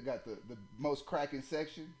who had got the most cracking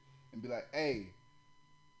section and be like, hey,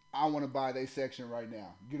 I want to buy their section right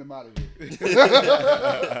now. Get them out of here.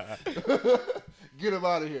 Get them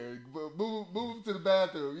out of here. Move them to the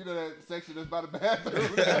bathroom. You know that section that's by the bathroom?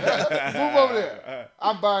 Move over there.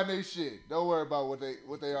 I'm buying their shit. Don't worry about what they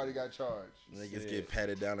already got charged. Niggas get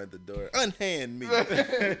patted down at the door. Unhand me.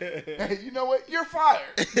 Hey, you know what? You're fired.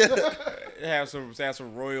 have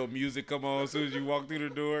some royal music come on as soon as you walk through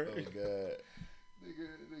the door. Oh, God.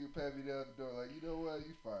 Nigga pat me down the door like, you know what?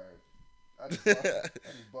 You fired. I just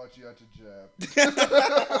bought you out your job.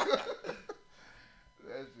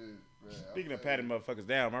 That's just, man. Speaking of patting motherfuckers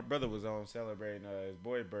down, my brother was on celebrating his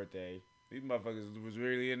boy's birthday. These motherfuckers was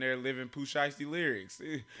really in there living Pooh Shiesty lyrics.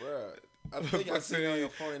 Bruh, I think I seen it on your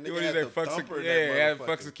phone. And What nigga is had that? the thumper in that Yeah, motherfucker.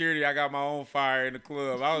 fuck security. I got my own fire in the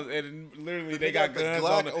club. And literally they got the guns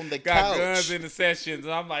Glock on the got couch. guns in the sessions.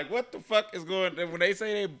 And I'm like, what the fuck is going? When I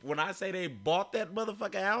say they bought that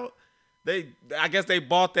motherfucker out, I guess they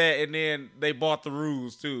bought that and then they bought the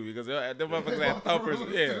rules too because them motherfuckers had thumpers.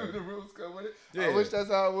 The rules come with it. Yeah. I wish that's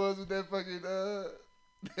how it was with that fucking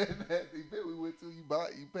that event we went to. You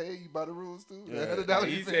pay, you buy the rules too. Yeah. $100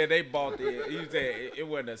 He event. said they bought it. He said it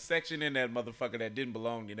wasn't a section in that motherfucker that didn't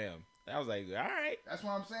belong to them. I was like, all right. That's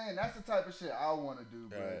what I'm saying. That's the type of shit I want to do,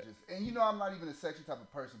 bro. Right. And you know, I'm not even a section type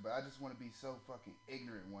of person, but I just want to be so fucking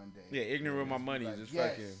ignorant one day. Yeah, ignorant with my money. Like, just yes,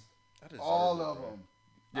 fucking. I deserve all it, of bro. them.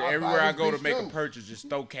 Yeah, I'll everywhere buy I this go to bitch make too. a purchase, just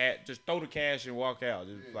throw the cash and walk out.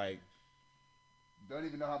 Just Yeah. like, Don't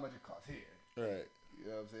even know how much it costs here. Right. You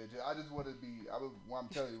know what I'm saying? I just want to be. I'm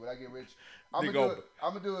telling you, when I get rich, I'm They gonna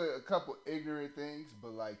do a couple ignorant things,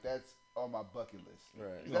 but like that's on my bucket list. Right.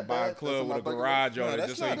 Is you gonna that buy a bad? That's club on my with a bucket garage No, on it that's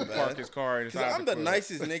just so he not can bad. park his car Because inside. I'm the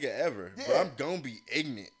nicest nigga ever, but Yeah. I'm gonna be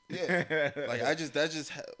ignorant. list. Yeah, Like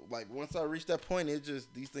like once I reach that point,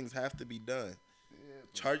 these things have to be done. yeah. Bro.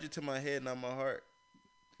 Charge it to my head, not my heart.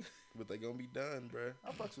 But they gonna be done, bro.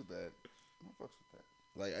 I fucks with that. I fucks with that.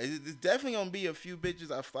 Like it's definitely gonna be a few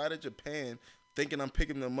bitches I fly to Japan thinking I'm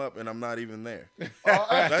picking them up and I'm not even there. That's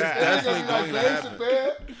definitely going to happen.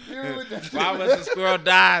 That Why was the squirrel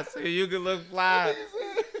die so you could look fly?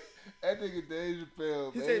 nigga Dave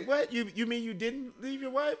Chappelle, He man. said, "What? You mean you didn't leave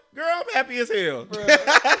your wife? Girl, I'm happy as hell." Bro,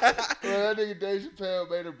 that nigga Dave Chappelle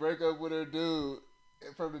made her break up with her dude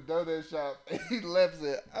from the donut shop. And he left and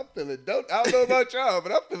said, I'm feeling donuts. I don't know about y'all,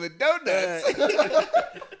 but I'm feeling donuts.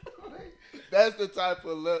 That's the type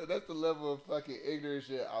of that's the level of fucking ignorant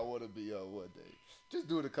shit I want to be on one day. Just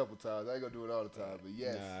do it a couple times. I ain't gonna do it all the time, but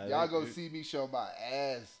yes, Nah, y'all gonna see me show my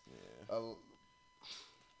ass.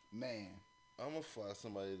 Man, I'm gonna fly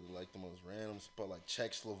somebody to like the most random spot like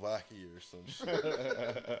Czechoslovakia or some shit.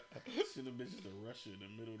 Send the bitches to Russia in the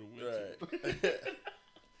middle of the winter. Right.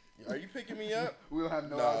 Are you picking me up? we don't have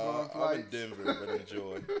no No, outgoing I'm flights. in Denver, but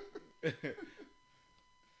enjoy. But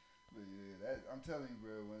yeah, I'm telling you,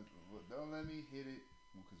 bro. Don't let me hit it,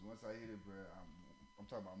 because once I hit it, bro, I'm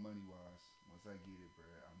talking about money wise. Once I get it, bro,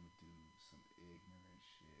 I'm gonna do some ignorant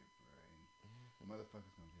shit, bro. And the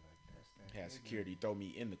motherfuckers gonna be like, "That's that." Have ignorant." security throw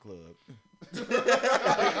me in the club.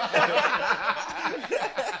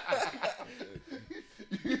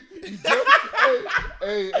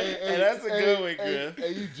 Hey, that's a good one, Griff.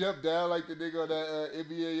 Hey, you jump down like the nigga on that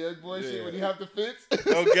NBA Youngboy shit when he have to fence.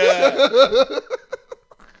 Oh God.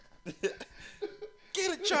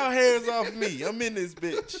 Get y'all hands off me. I'm in this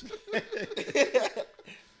bitch. Niggas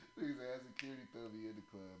had security throw me in the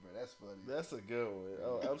club, bro. That's funny. That's a good one.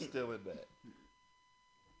 Oh, I'm still in that.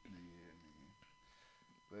 Yeah, man.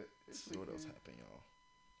 But Let's see what else happened, y'all.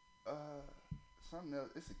 Something else.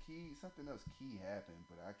 Something else key happened,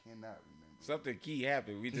 but I cannot remember. Something key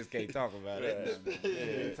happened. We just can't talk about it. We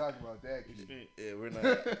didn't talk about that We key. spent Yeah, we're not.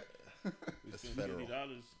 we That's spent federal. $50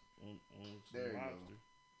 on There you some go. lobster.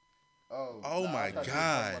 Oh nah, my I thought you were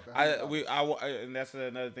God. talking about the $100. And that's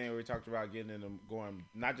another thing we talked about getting into going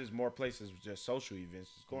not just more places, just social events,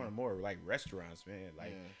 just going to more like restaurants, man.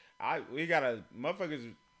 Like we gotta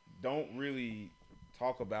motherfuckers don't really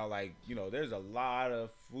talk about like there's a lot of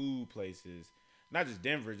food places not just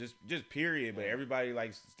Denver, just period. But everybody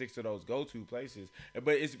like sticks to those go-to places.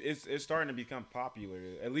 But it's starting to become popular.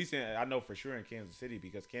 At least I know for sure in Kansas City,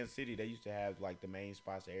 because Kansas City they used to have like the main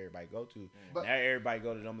spots that everybody go to. But- now everybody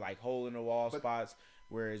go to them like hole in the wall spots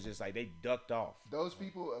where it's just like they ducked off. Those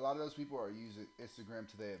people, a lot of those people are using Instagram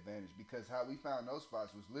to their advantage, because how we found those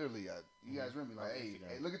spots was literally, you guys remember, like, hey,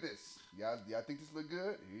 look at this. Y'all think this look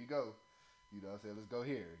good? Here you go. You know what I'm saying? Let's go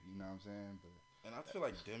here. You know what I'm saying? But And I feel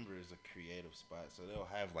like Denver is a creative spot, so they'll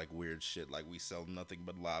have like weird shit, like we sell nothing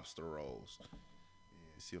but lobster rolls.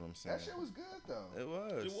 You see what I'm saying? that shit was good, though. It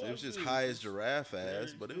was. It was just too. high as giraffe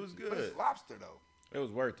ass, but it was But good. it's lobster, though. It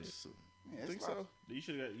was worth it. Yeah, Think it's so? lobster. You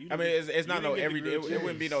should have got. I mean, it's not no everyday. It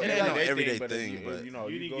wouldn't be no It ain't no everyday, everyday thing, but, thing, if but you know,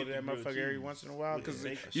 you you didn't go get to that the grilled motherfucker every cheese once in a while. with Because the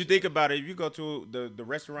bacon. you think about it, if you go to the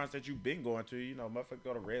restaurants that you've been going to, you know, motherfucker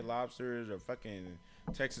go to Red Lobsters or fucking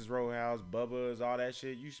Texas Roadhouse, Bubba's, all that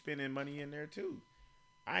shit. You spending money in there too.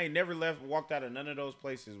 I ain't never walked out of none of those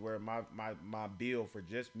places where my bill for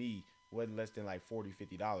just me wasn't less than like $40,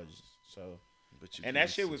 $50. So. But you And can that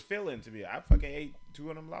shit see- was filling to me. I fucking ate 2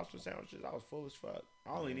 of them lobster sandwiches. I was full as fuck.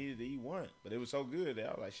 I only needed to eat 1, but it was so good that I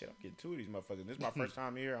was like, shit, I'm getting 2 of these motherfuckers. This is my first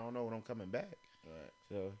time here. I don't know when I'm coming back. Right.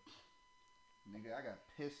 So, Nigga, I got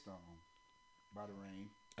pissed on by the rain.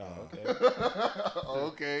 oh,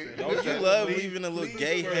 Okay. Don't you love leaving a little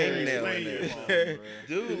gay hangnail in explain there? it.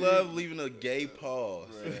 Dude love leaving a gay pause.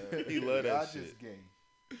 He love Y'all that shit. just gay.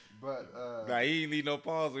 But, Nah, he ain't need no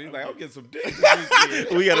pause. He's like, I'm getting some dick this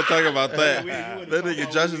weekend. We gotta talk about that. We That would've nigga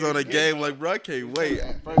talked Josh about is on a weird game shit. like, bro, I can't wait.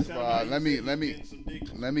 first of all, Sound let like me you getting some dick.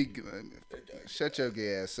 shut your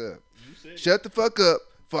gay ass up. You said Shut the fuck up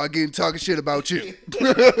before I get in talking shit about you.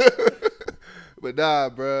 But nah,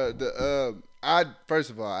 bro. First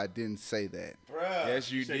of all, I didn't say that.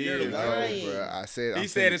 Yes, you said you're the did. No, Lying. bro. I said He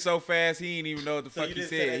said it so fast, he didn't even know what the So fuck you he didn't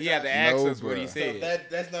say said. that, He had to Josh? ask No, us what he bruh. said.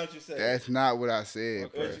 That's not what you said. That's not what I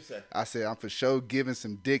said, bro. What'd you say? I said I'm for sure giving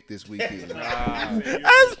some dick this weekend. you said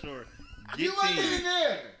you're for sure. You wasn't even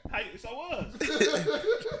there. So I was.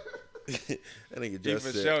 That nigga He just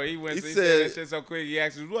for said. sure. He went. He He said said- that shit so quick. He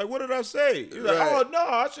asked us like, "What did I say?" He was like, Right. "Oh no,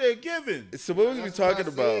 I said giving." So what was we That's what talking I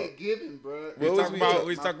about? said, giving, bro. What was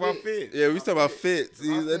We talking about fit. Yeah, we was talking about fits.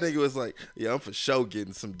 My That fit. nigga was like, "Yeah, I'm for sure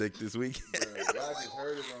getting some dick this weekend." Y'all just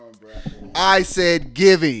heard it wrong, bro. I said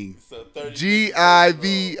giving. So 30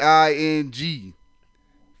 Giving.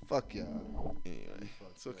 Fuck y'all. Anyway,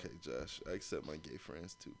 it's okay, Josh. I accept my gay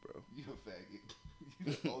friends too, bro. You a faggot.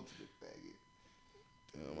 You the ultimate faggot.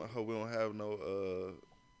 I hope we don't have no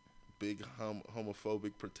big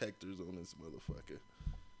homophobic protectors on this motherfucker.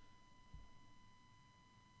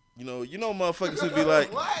 You know, motherfuckers who be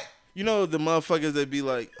like, What? you know, the motherfuckers that be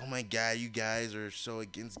like, oh my god, you guys are so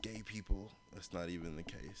against gay people. That's not even the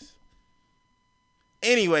case.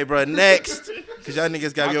 Anyway, bro, next, because y'all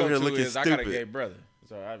niggas got me over here looking I got a gay stupid. brother,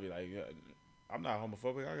 so I'd be like, yeah, I'm not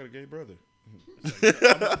homophobic. I got a gay brother. I'm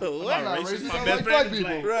not racist. racist. My I best like friend black is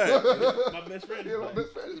people. black. Right. My best friend Yeah, is my black.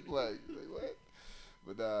 best friend is black. Like, what?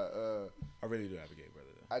 But I really do have a gay brother.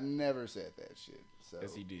 Though. I never said that shit. So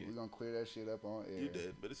Yes, he did. We're gonna clear that shit up on air. You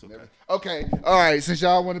did, but it's okay. Never. Okay, all right. Since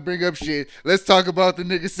y'all want to bring up shit, let's talk about the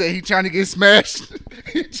nigga say he trying to get smashed.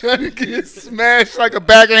 He trying to get smashed like a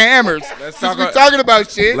bag of hammers. Let's Since talk we about- talking about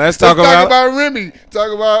shit. let's talk about- Remy.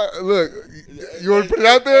 Talk about look. You want to put it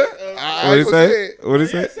out there? I What ain't he gonna say? it. What he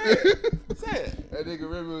say? Say it. That nigga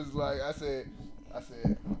Remy was like, I said, I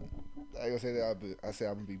ain't gonna say that. I said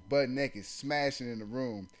I'm gonna be butt naked, smashing in the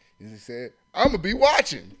room. And he said, I'm gonna be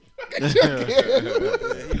watching. Yeah,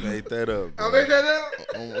 he made that up. I Bro. made that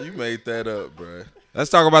up. You made that up, bro.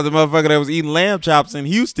 Let's talk about the motherfucker that was eating lamb chops in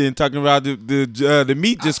Houston, talking about the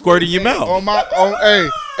meat just squirting your mouth.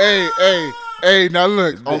 Hey, now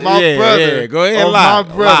look, on my Yeah, brother. yeah, go ahead, on lie,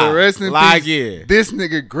 my brother, lie, rest in lie peace. again. This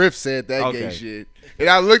nigga Griff said that gay Okay. shit. And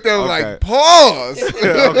I looked at him Okay. like, pause.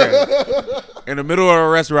 Okay. In the middle of a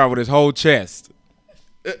restaurant with his whole chest.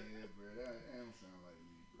 Yeah,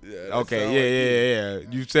 that Okay, sound yeah, like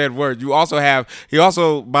yeah. You said word. He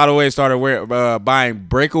also, by the way, started buying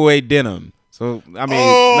breakaway denim. So, I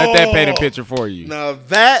mean, let that paint a picture for you. Now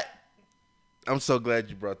that, I'm so glad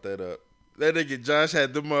you brought that up. That nigga Josh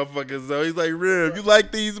had them motherfuckers though. He's like, Rim, you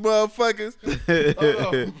like these motherfuckers?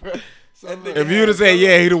 If you would have said,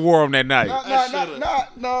 yeah, he'd have wore them that night.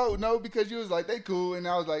 No, because you was like, they cool. And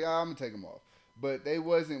I was like, I'm going to take them off. But they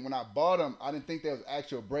wasn't, when I bought them, I didn't think they was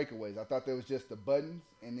actual breakaways. I thought they was just the buttons,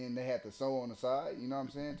 and then they had the sew on the side, you know what I'm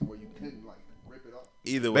saying? To where you couldn't, like, rip it off.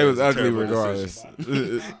 Either way, They it was a ugly terrible regardless.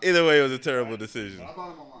 decision. Either way, it was a terrible decision. I bought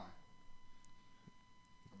them online.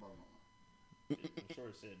 I'm sure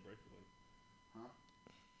it said breakaway.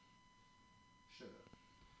 Shut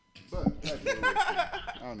up.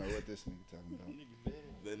 But, I don't know what this nigga talking about.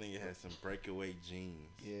 That nigga had some breakaway jeans.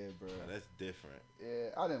 Yeah, bro. Now, that's different. Yeah,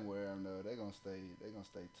 I didn't wear them though. They gonna stay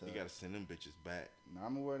tough. You gotta send them bitches back. Nah,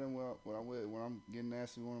 I'm gonna wear them when I'm getting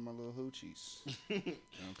nasty with one of my little hoochies. You know what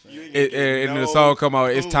I'm saying? You ain't gonna get And the no song come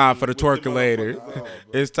out. It's time for the with them twerkulator. motherfuckers. Oh,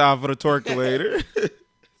 bro. It's time for the twerkulator.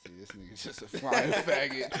 See, this nigga's just a flying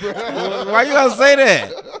faggot, bro. Why you gotta say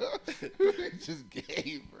that? Just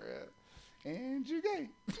gay, bro. And you gay.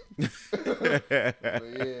 But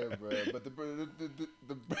yeah, bro. But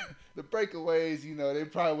the breakaways, you know, they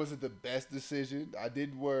probably wasn't the best decision. I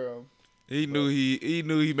didn't wear them. He knew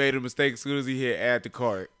he made a mistake as soon as he hit add to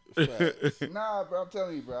cart. Nah, bro, I'm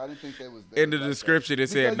telling you, bro. I didn't think they was. In the like description, that. it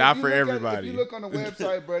said Because not if for you look everybody. If you look on the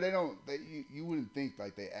website, bro, you wouldn't think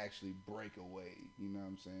like they actually break away. You know what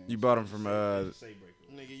I'm saying? You bought them from Say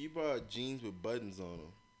breakaway. Nigga, you bought jeans with buttons on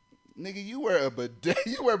them. Nigga, you wear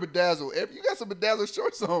bedazzle. You got some bedazzled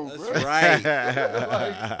shorts on, That's bro. right.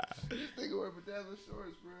 Like, this nigga wear bedazzled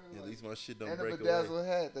shorts, bro. At least my shit don't And a break away. bedazzled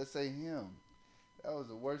hat that say him. That was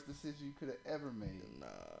the worst decision you could have ever made. Nah.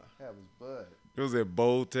 That was Bud. It was in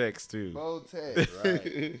bold text too. Bold text,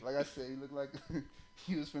 right? Like I said, you look like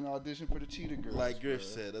you was finna audition for the Cheetah Girls. Like Griff bruh.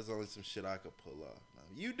 said, that's only some shit I could pull off. Now,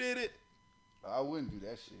 you did it. I wouldn't do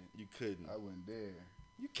that shit. You couldn't. I wouldn't dare.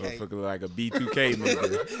 You can't. Motherfucker like a B2K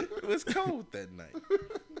nigga. It was cold that night. Bro.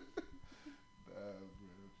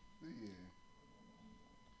 Yeah.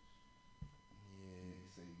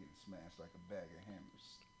 Nigga say you getting smashed like a bag of hammers.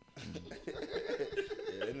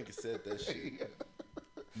 Yeah, that nigga said that shit.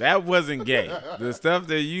 That wasn't gay. The stuff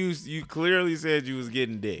that you clearly said you was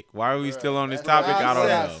getting dick. Why are we still on this That's topic? what I don't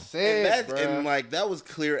said. know. Said, And like that was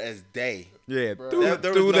clear as day. Yeah, Bruh. through,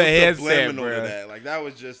 There through was the no headset, subliminal to bro. that. Like that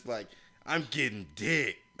was just like I'm getting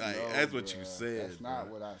dick. Like No, that's what you bruh. said. That's not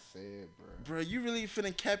bruh. what I said, bro. Bro, you really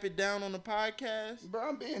finna cap it down on the podcast? Bro,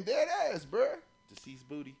 I'm being dead ass, bro. Deceased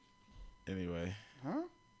booty. Anyway, Huh?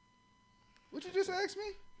 What you just asked me?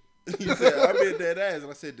 You said I'm being dead ass, and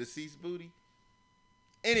I said deceased booty.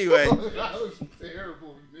 Anyway, that was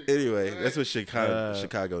terrible, nigga. anyway, that's what Chicago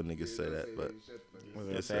Uh, niggas say that. But what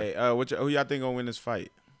was I Yes, say? Who y'all think gonna win this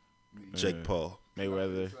fight? Jake Paul.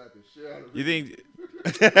 Mayweather. Slap the shit out of You him.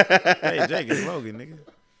 think? Hey, Jake is Logan, nigga.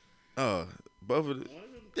 Oh, both of the,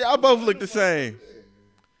 y'all both look the same.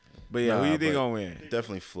 But yeah, Nah, who you think but- gonna win?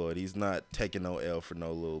 Definitely Floyd. He's not taking no L for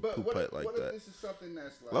no little But poop what, putt like what that. if this is something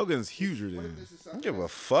that's like Logan's huger what than if him. this is I something don't give a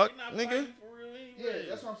that's- fuck, Not nigga. fighting for real anyway. Yeah,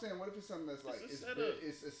 that's what I'm saying. What if it's something that's like It's a it's setup.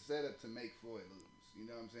 it's a setup to make Floyd lose? You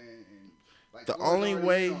know what I'm saying? And like The Floyd's only already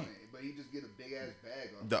way- in on it, but he just get a big ass bag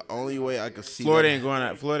off. The it. only way I could see Floyd that- ain't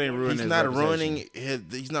going. Floyd ain't ruining. He's his not reputation. ruining his.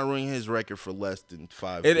 He's not ruining his record for less than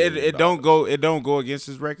 $5 It million. don't go. It don't go against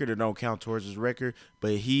his record. It don't count towards his record.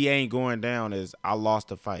 But he ain't going down as I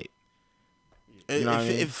lost a fight. You know what I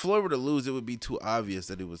mean? If Floyd were to lose, it would be too obvious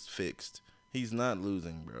that it was fixed. He's not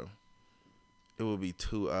losing, bro. It would be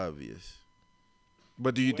too obvious.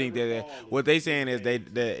 But do you think that Whoever falls what they saying is that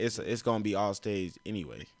it's gonna be all staged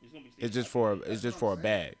anyway? It's gonna be It's just for a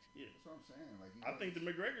bag. Yeah. That's what I'm saying. Like, you I know, think the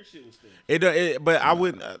McGregor shit was staged. But I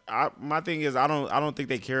wouldn't. My thing is I don't think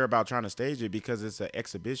they care about trying to stage it because it's an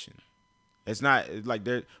exhibition. It's not like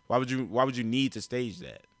there. Why would you need to stage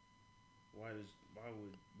that? Why would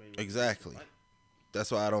Mayweather Exactly. fight? That's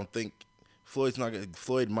why I don't think Floyd's not.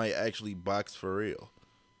 Floyd might actually box for real.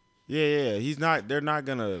 Yeah. He's not. They're not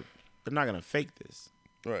gonna fake this.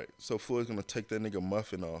 Right. So Floyd's gonna take that nigga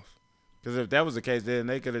muffin off. Because if that was the case, then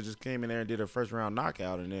they could have just came in there and did a first round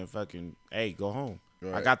knockout and then fucking, hey, go home. I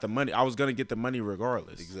Right. got the money. I was gonna get the money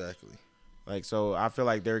regardless. Exactly. Like, so I feel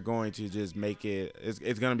like they're going to just make it.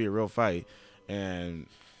 It's gonna be a real fight, and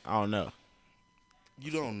I don't know.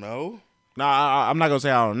 You don't know. No, I'm not gonna say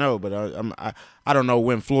I don't know, but I don't know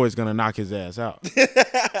when Floyd's gonna knock his ass out.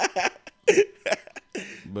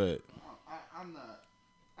 But I'm not.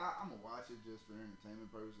 I'm gonna watch it just for entertainment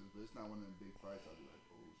purposes, but it's not one of them big fights. I'll be like,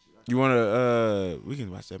 oh shit. you wanna we can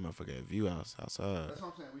watch that motherfucker at View House outside. That's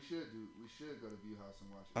what I'm saying. We should go to View House and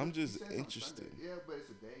watch it. I'm He just said it's on interested. Sunday. Yeah, but it's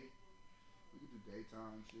a day. We could do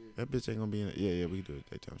daytime shit. That bitch ain't gonna be in. Yeah, we can do it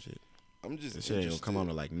daytime shit. I'm just That shit ain't gonna interested come on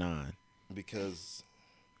to like 9. because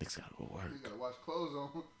Niggas gotta go We work. gotta watch clothes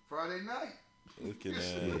on Friday night. looking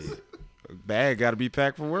at Bag gotta be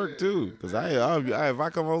packed for work too. Cause if I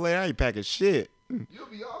come home late, I ain't packing shit. You'll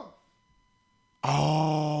be off.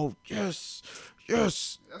 Oh yes.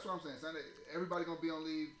 That's what I'm saying. Sunday, everybody gonna be on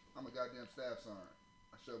leave. I'm a goddamn staff sergeant.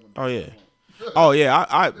 I show them. Oh yeah. Oh yeah,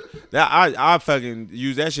 I fucking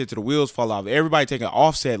use that shit till the wheels fall off. Everybody taking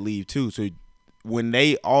offset leave too. So when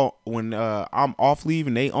I'm off leave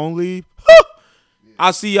and they on leave,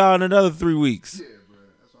 I'll see y'all in another 3 weeks. Yeah, bro.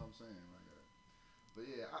 That's what I'm saying. Like, but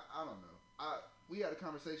yeah, I don't know. we had a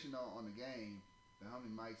conversation on the game. The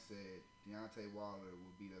homie Mike said Deontay Wilder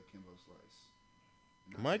will beat up Kimbo Slice.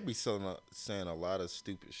 Mike be saying a lot of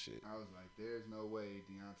stupid shit. I was like, there's no way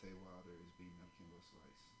Deontay Wilder is beating up Kimbo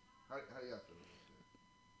Slice. How y'all feel about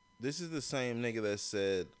that? This is the same nigga that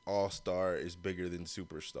said All Star is bigger than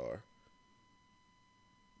Superstar.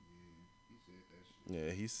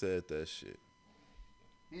 Yeah, he said that shit.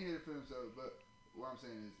 He ain't hit it for himself, but what I'm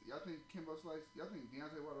saying is, y'all think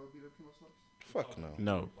Deontay Wilder will beat up Kimbo Slice? Fuck no.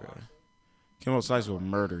 No, bro. Kimbo Slice will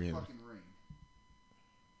murder him. Fucking ring.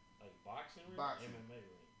 Like boxing ring? Boxing. MMA ring?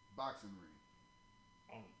 Boxing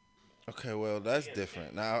ring. Okay, well, that's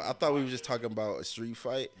different. Now, I thought we were just talking about a street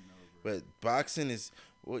fight, but boxing is,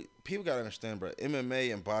 well, people got to understand, bro.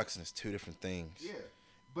 MMA and boxing is two different things. Yeah.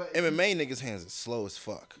 But MMA niggas' hands are slow as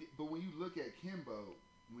fuck. But when you look at Kimbo,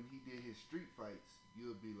 when he did his street fights,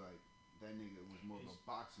 you'll be like, that nigga was more of a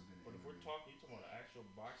boxer than an But if MMA. we're talking about an actual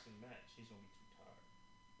boxing match, he's going to be too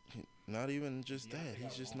tired. Not even just that.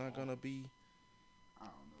 He's just not going to be. I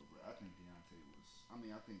don't know, bro. I think Deontay was. I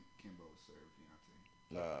think Kimbo would serve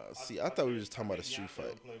Deontay. Nah, see, I thought we were just talking about a street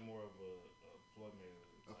fight. Play more of a Floyd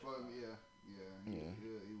Mayweather. Yeah.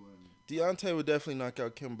 He wouldn't. Deontay would definitely knock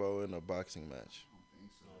out Kimbo in a boxing match. I don't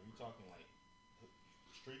think so. No, you talking like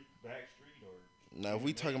back street or? Now, if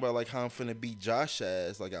we talking about like how I'm finna beat Josh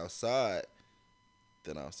ass like outside,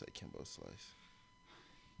 then I'll say Kimbo Slice.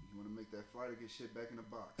 You want to make that fighter get shit back in the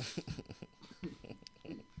box.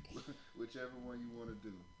 Whichever one you want to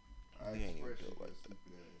do. I He ain't express gonna do you it like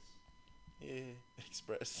stupid ass. Yeah,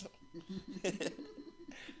 express.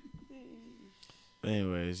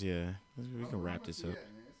 Anyways, yeah, we can wrap this up.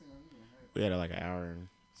 We had like an hour and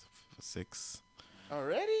 6.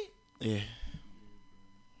 Already? Yeah.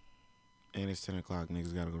 And it's 10 o'clock.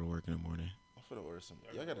 Niggas gotta go to work in the morning. I'm finna order some.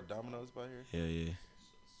 Y'all got a Domino's by here? Yeah.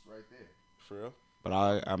 It's right there. For real? But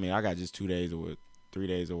I got just 2 days of work, 3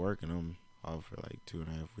 days of work, and I'm off for like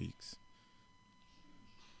 2.5 weeks.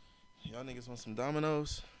 Y'all niggas want some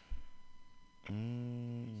Domino's?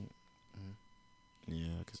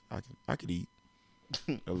 Yeah, cause I could eat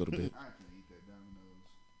a little bit. I can eat that Domino's,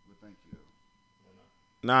 but thank you.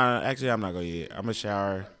 Nah, actually, I'm not gonna eat it. I'm gonna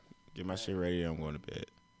shower, get my shit ready, and I'm going to bed.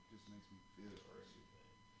 Just makes me feel crazy.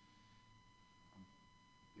 I'm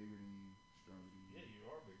bigger than you, stronger than you. Yeah, you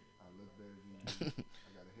are bigger. I look better than you. I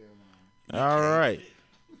got a hairline. All right.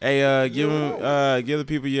 Hey, give the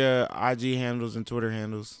people your IG handles and Twitter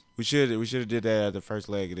handles. We should have did that at the first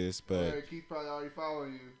leg of this, but Keith probably already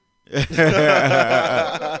following you.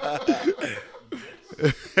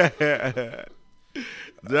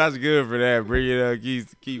 That's good for that. Bring it up.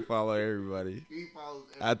 Keith follow everybody. Keith follows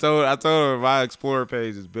I told him my Explorer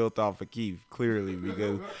page is built off of Keith, clearly,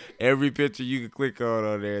 because every picture you can click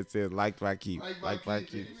on there, it says liked by Keith. Liked by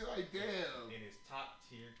Keith. You be like, damn. In his top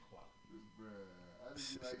tier quality. Bruh, I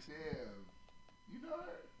just be like, damn. You know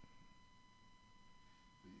her?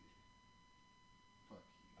 Fuck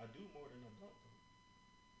you. I do more than I don't.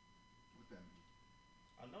 What that mean?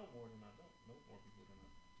 I know more than I don't. Know more people than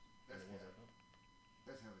I That's than the ones I cap. don't.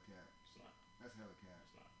 That's hella cap. It's not. That's hella cap.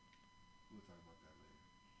 It's not. We'll talk about that later.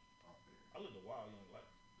 Off air. I lived a wild young life.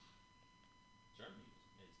 Germany is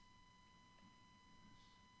amazing.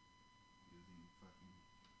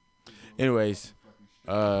 Anyways,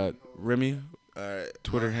 Remy, All right.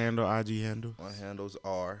 Twitter handle, IG handle. My handles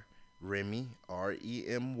are Remy,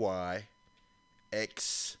 REMY,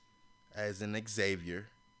 X as in Xavier,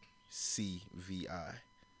 CVI. On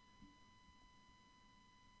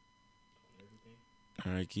everything.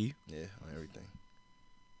 All right, Keith. Yeah, on everything.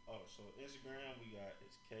 Oh, so Instagram we got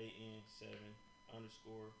is KN7_.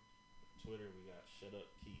 Twitter we got Shut Up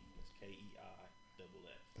Keith. That's KEIFF.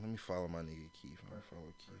 Let me follow my nigga Keith. I'm gonna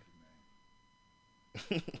follow Keith.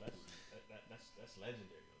 That's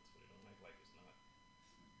legendary on Twitter. Don't act like it's not.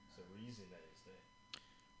 It's a reason that it's there.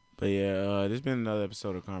 But yeah, this has been another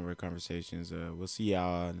episode of Conversations. We'll see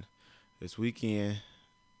y'all on this weekend,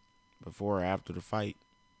 before or after the fight.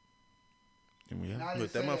 And we out.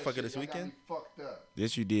 Look, that motherfucker this weekend? Fucked up.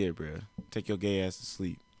 Yes, you did, bro. Take your gay ass to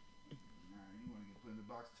sleep.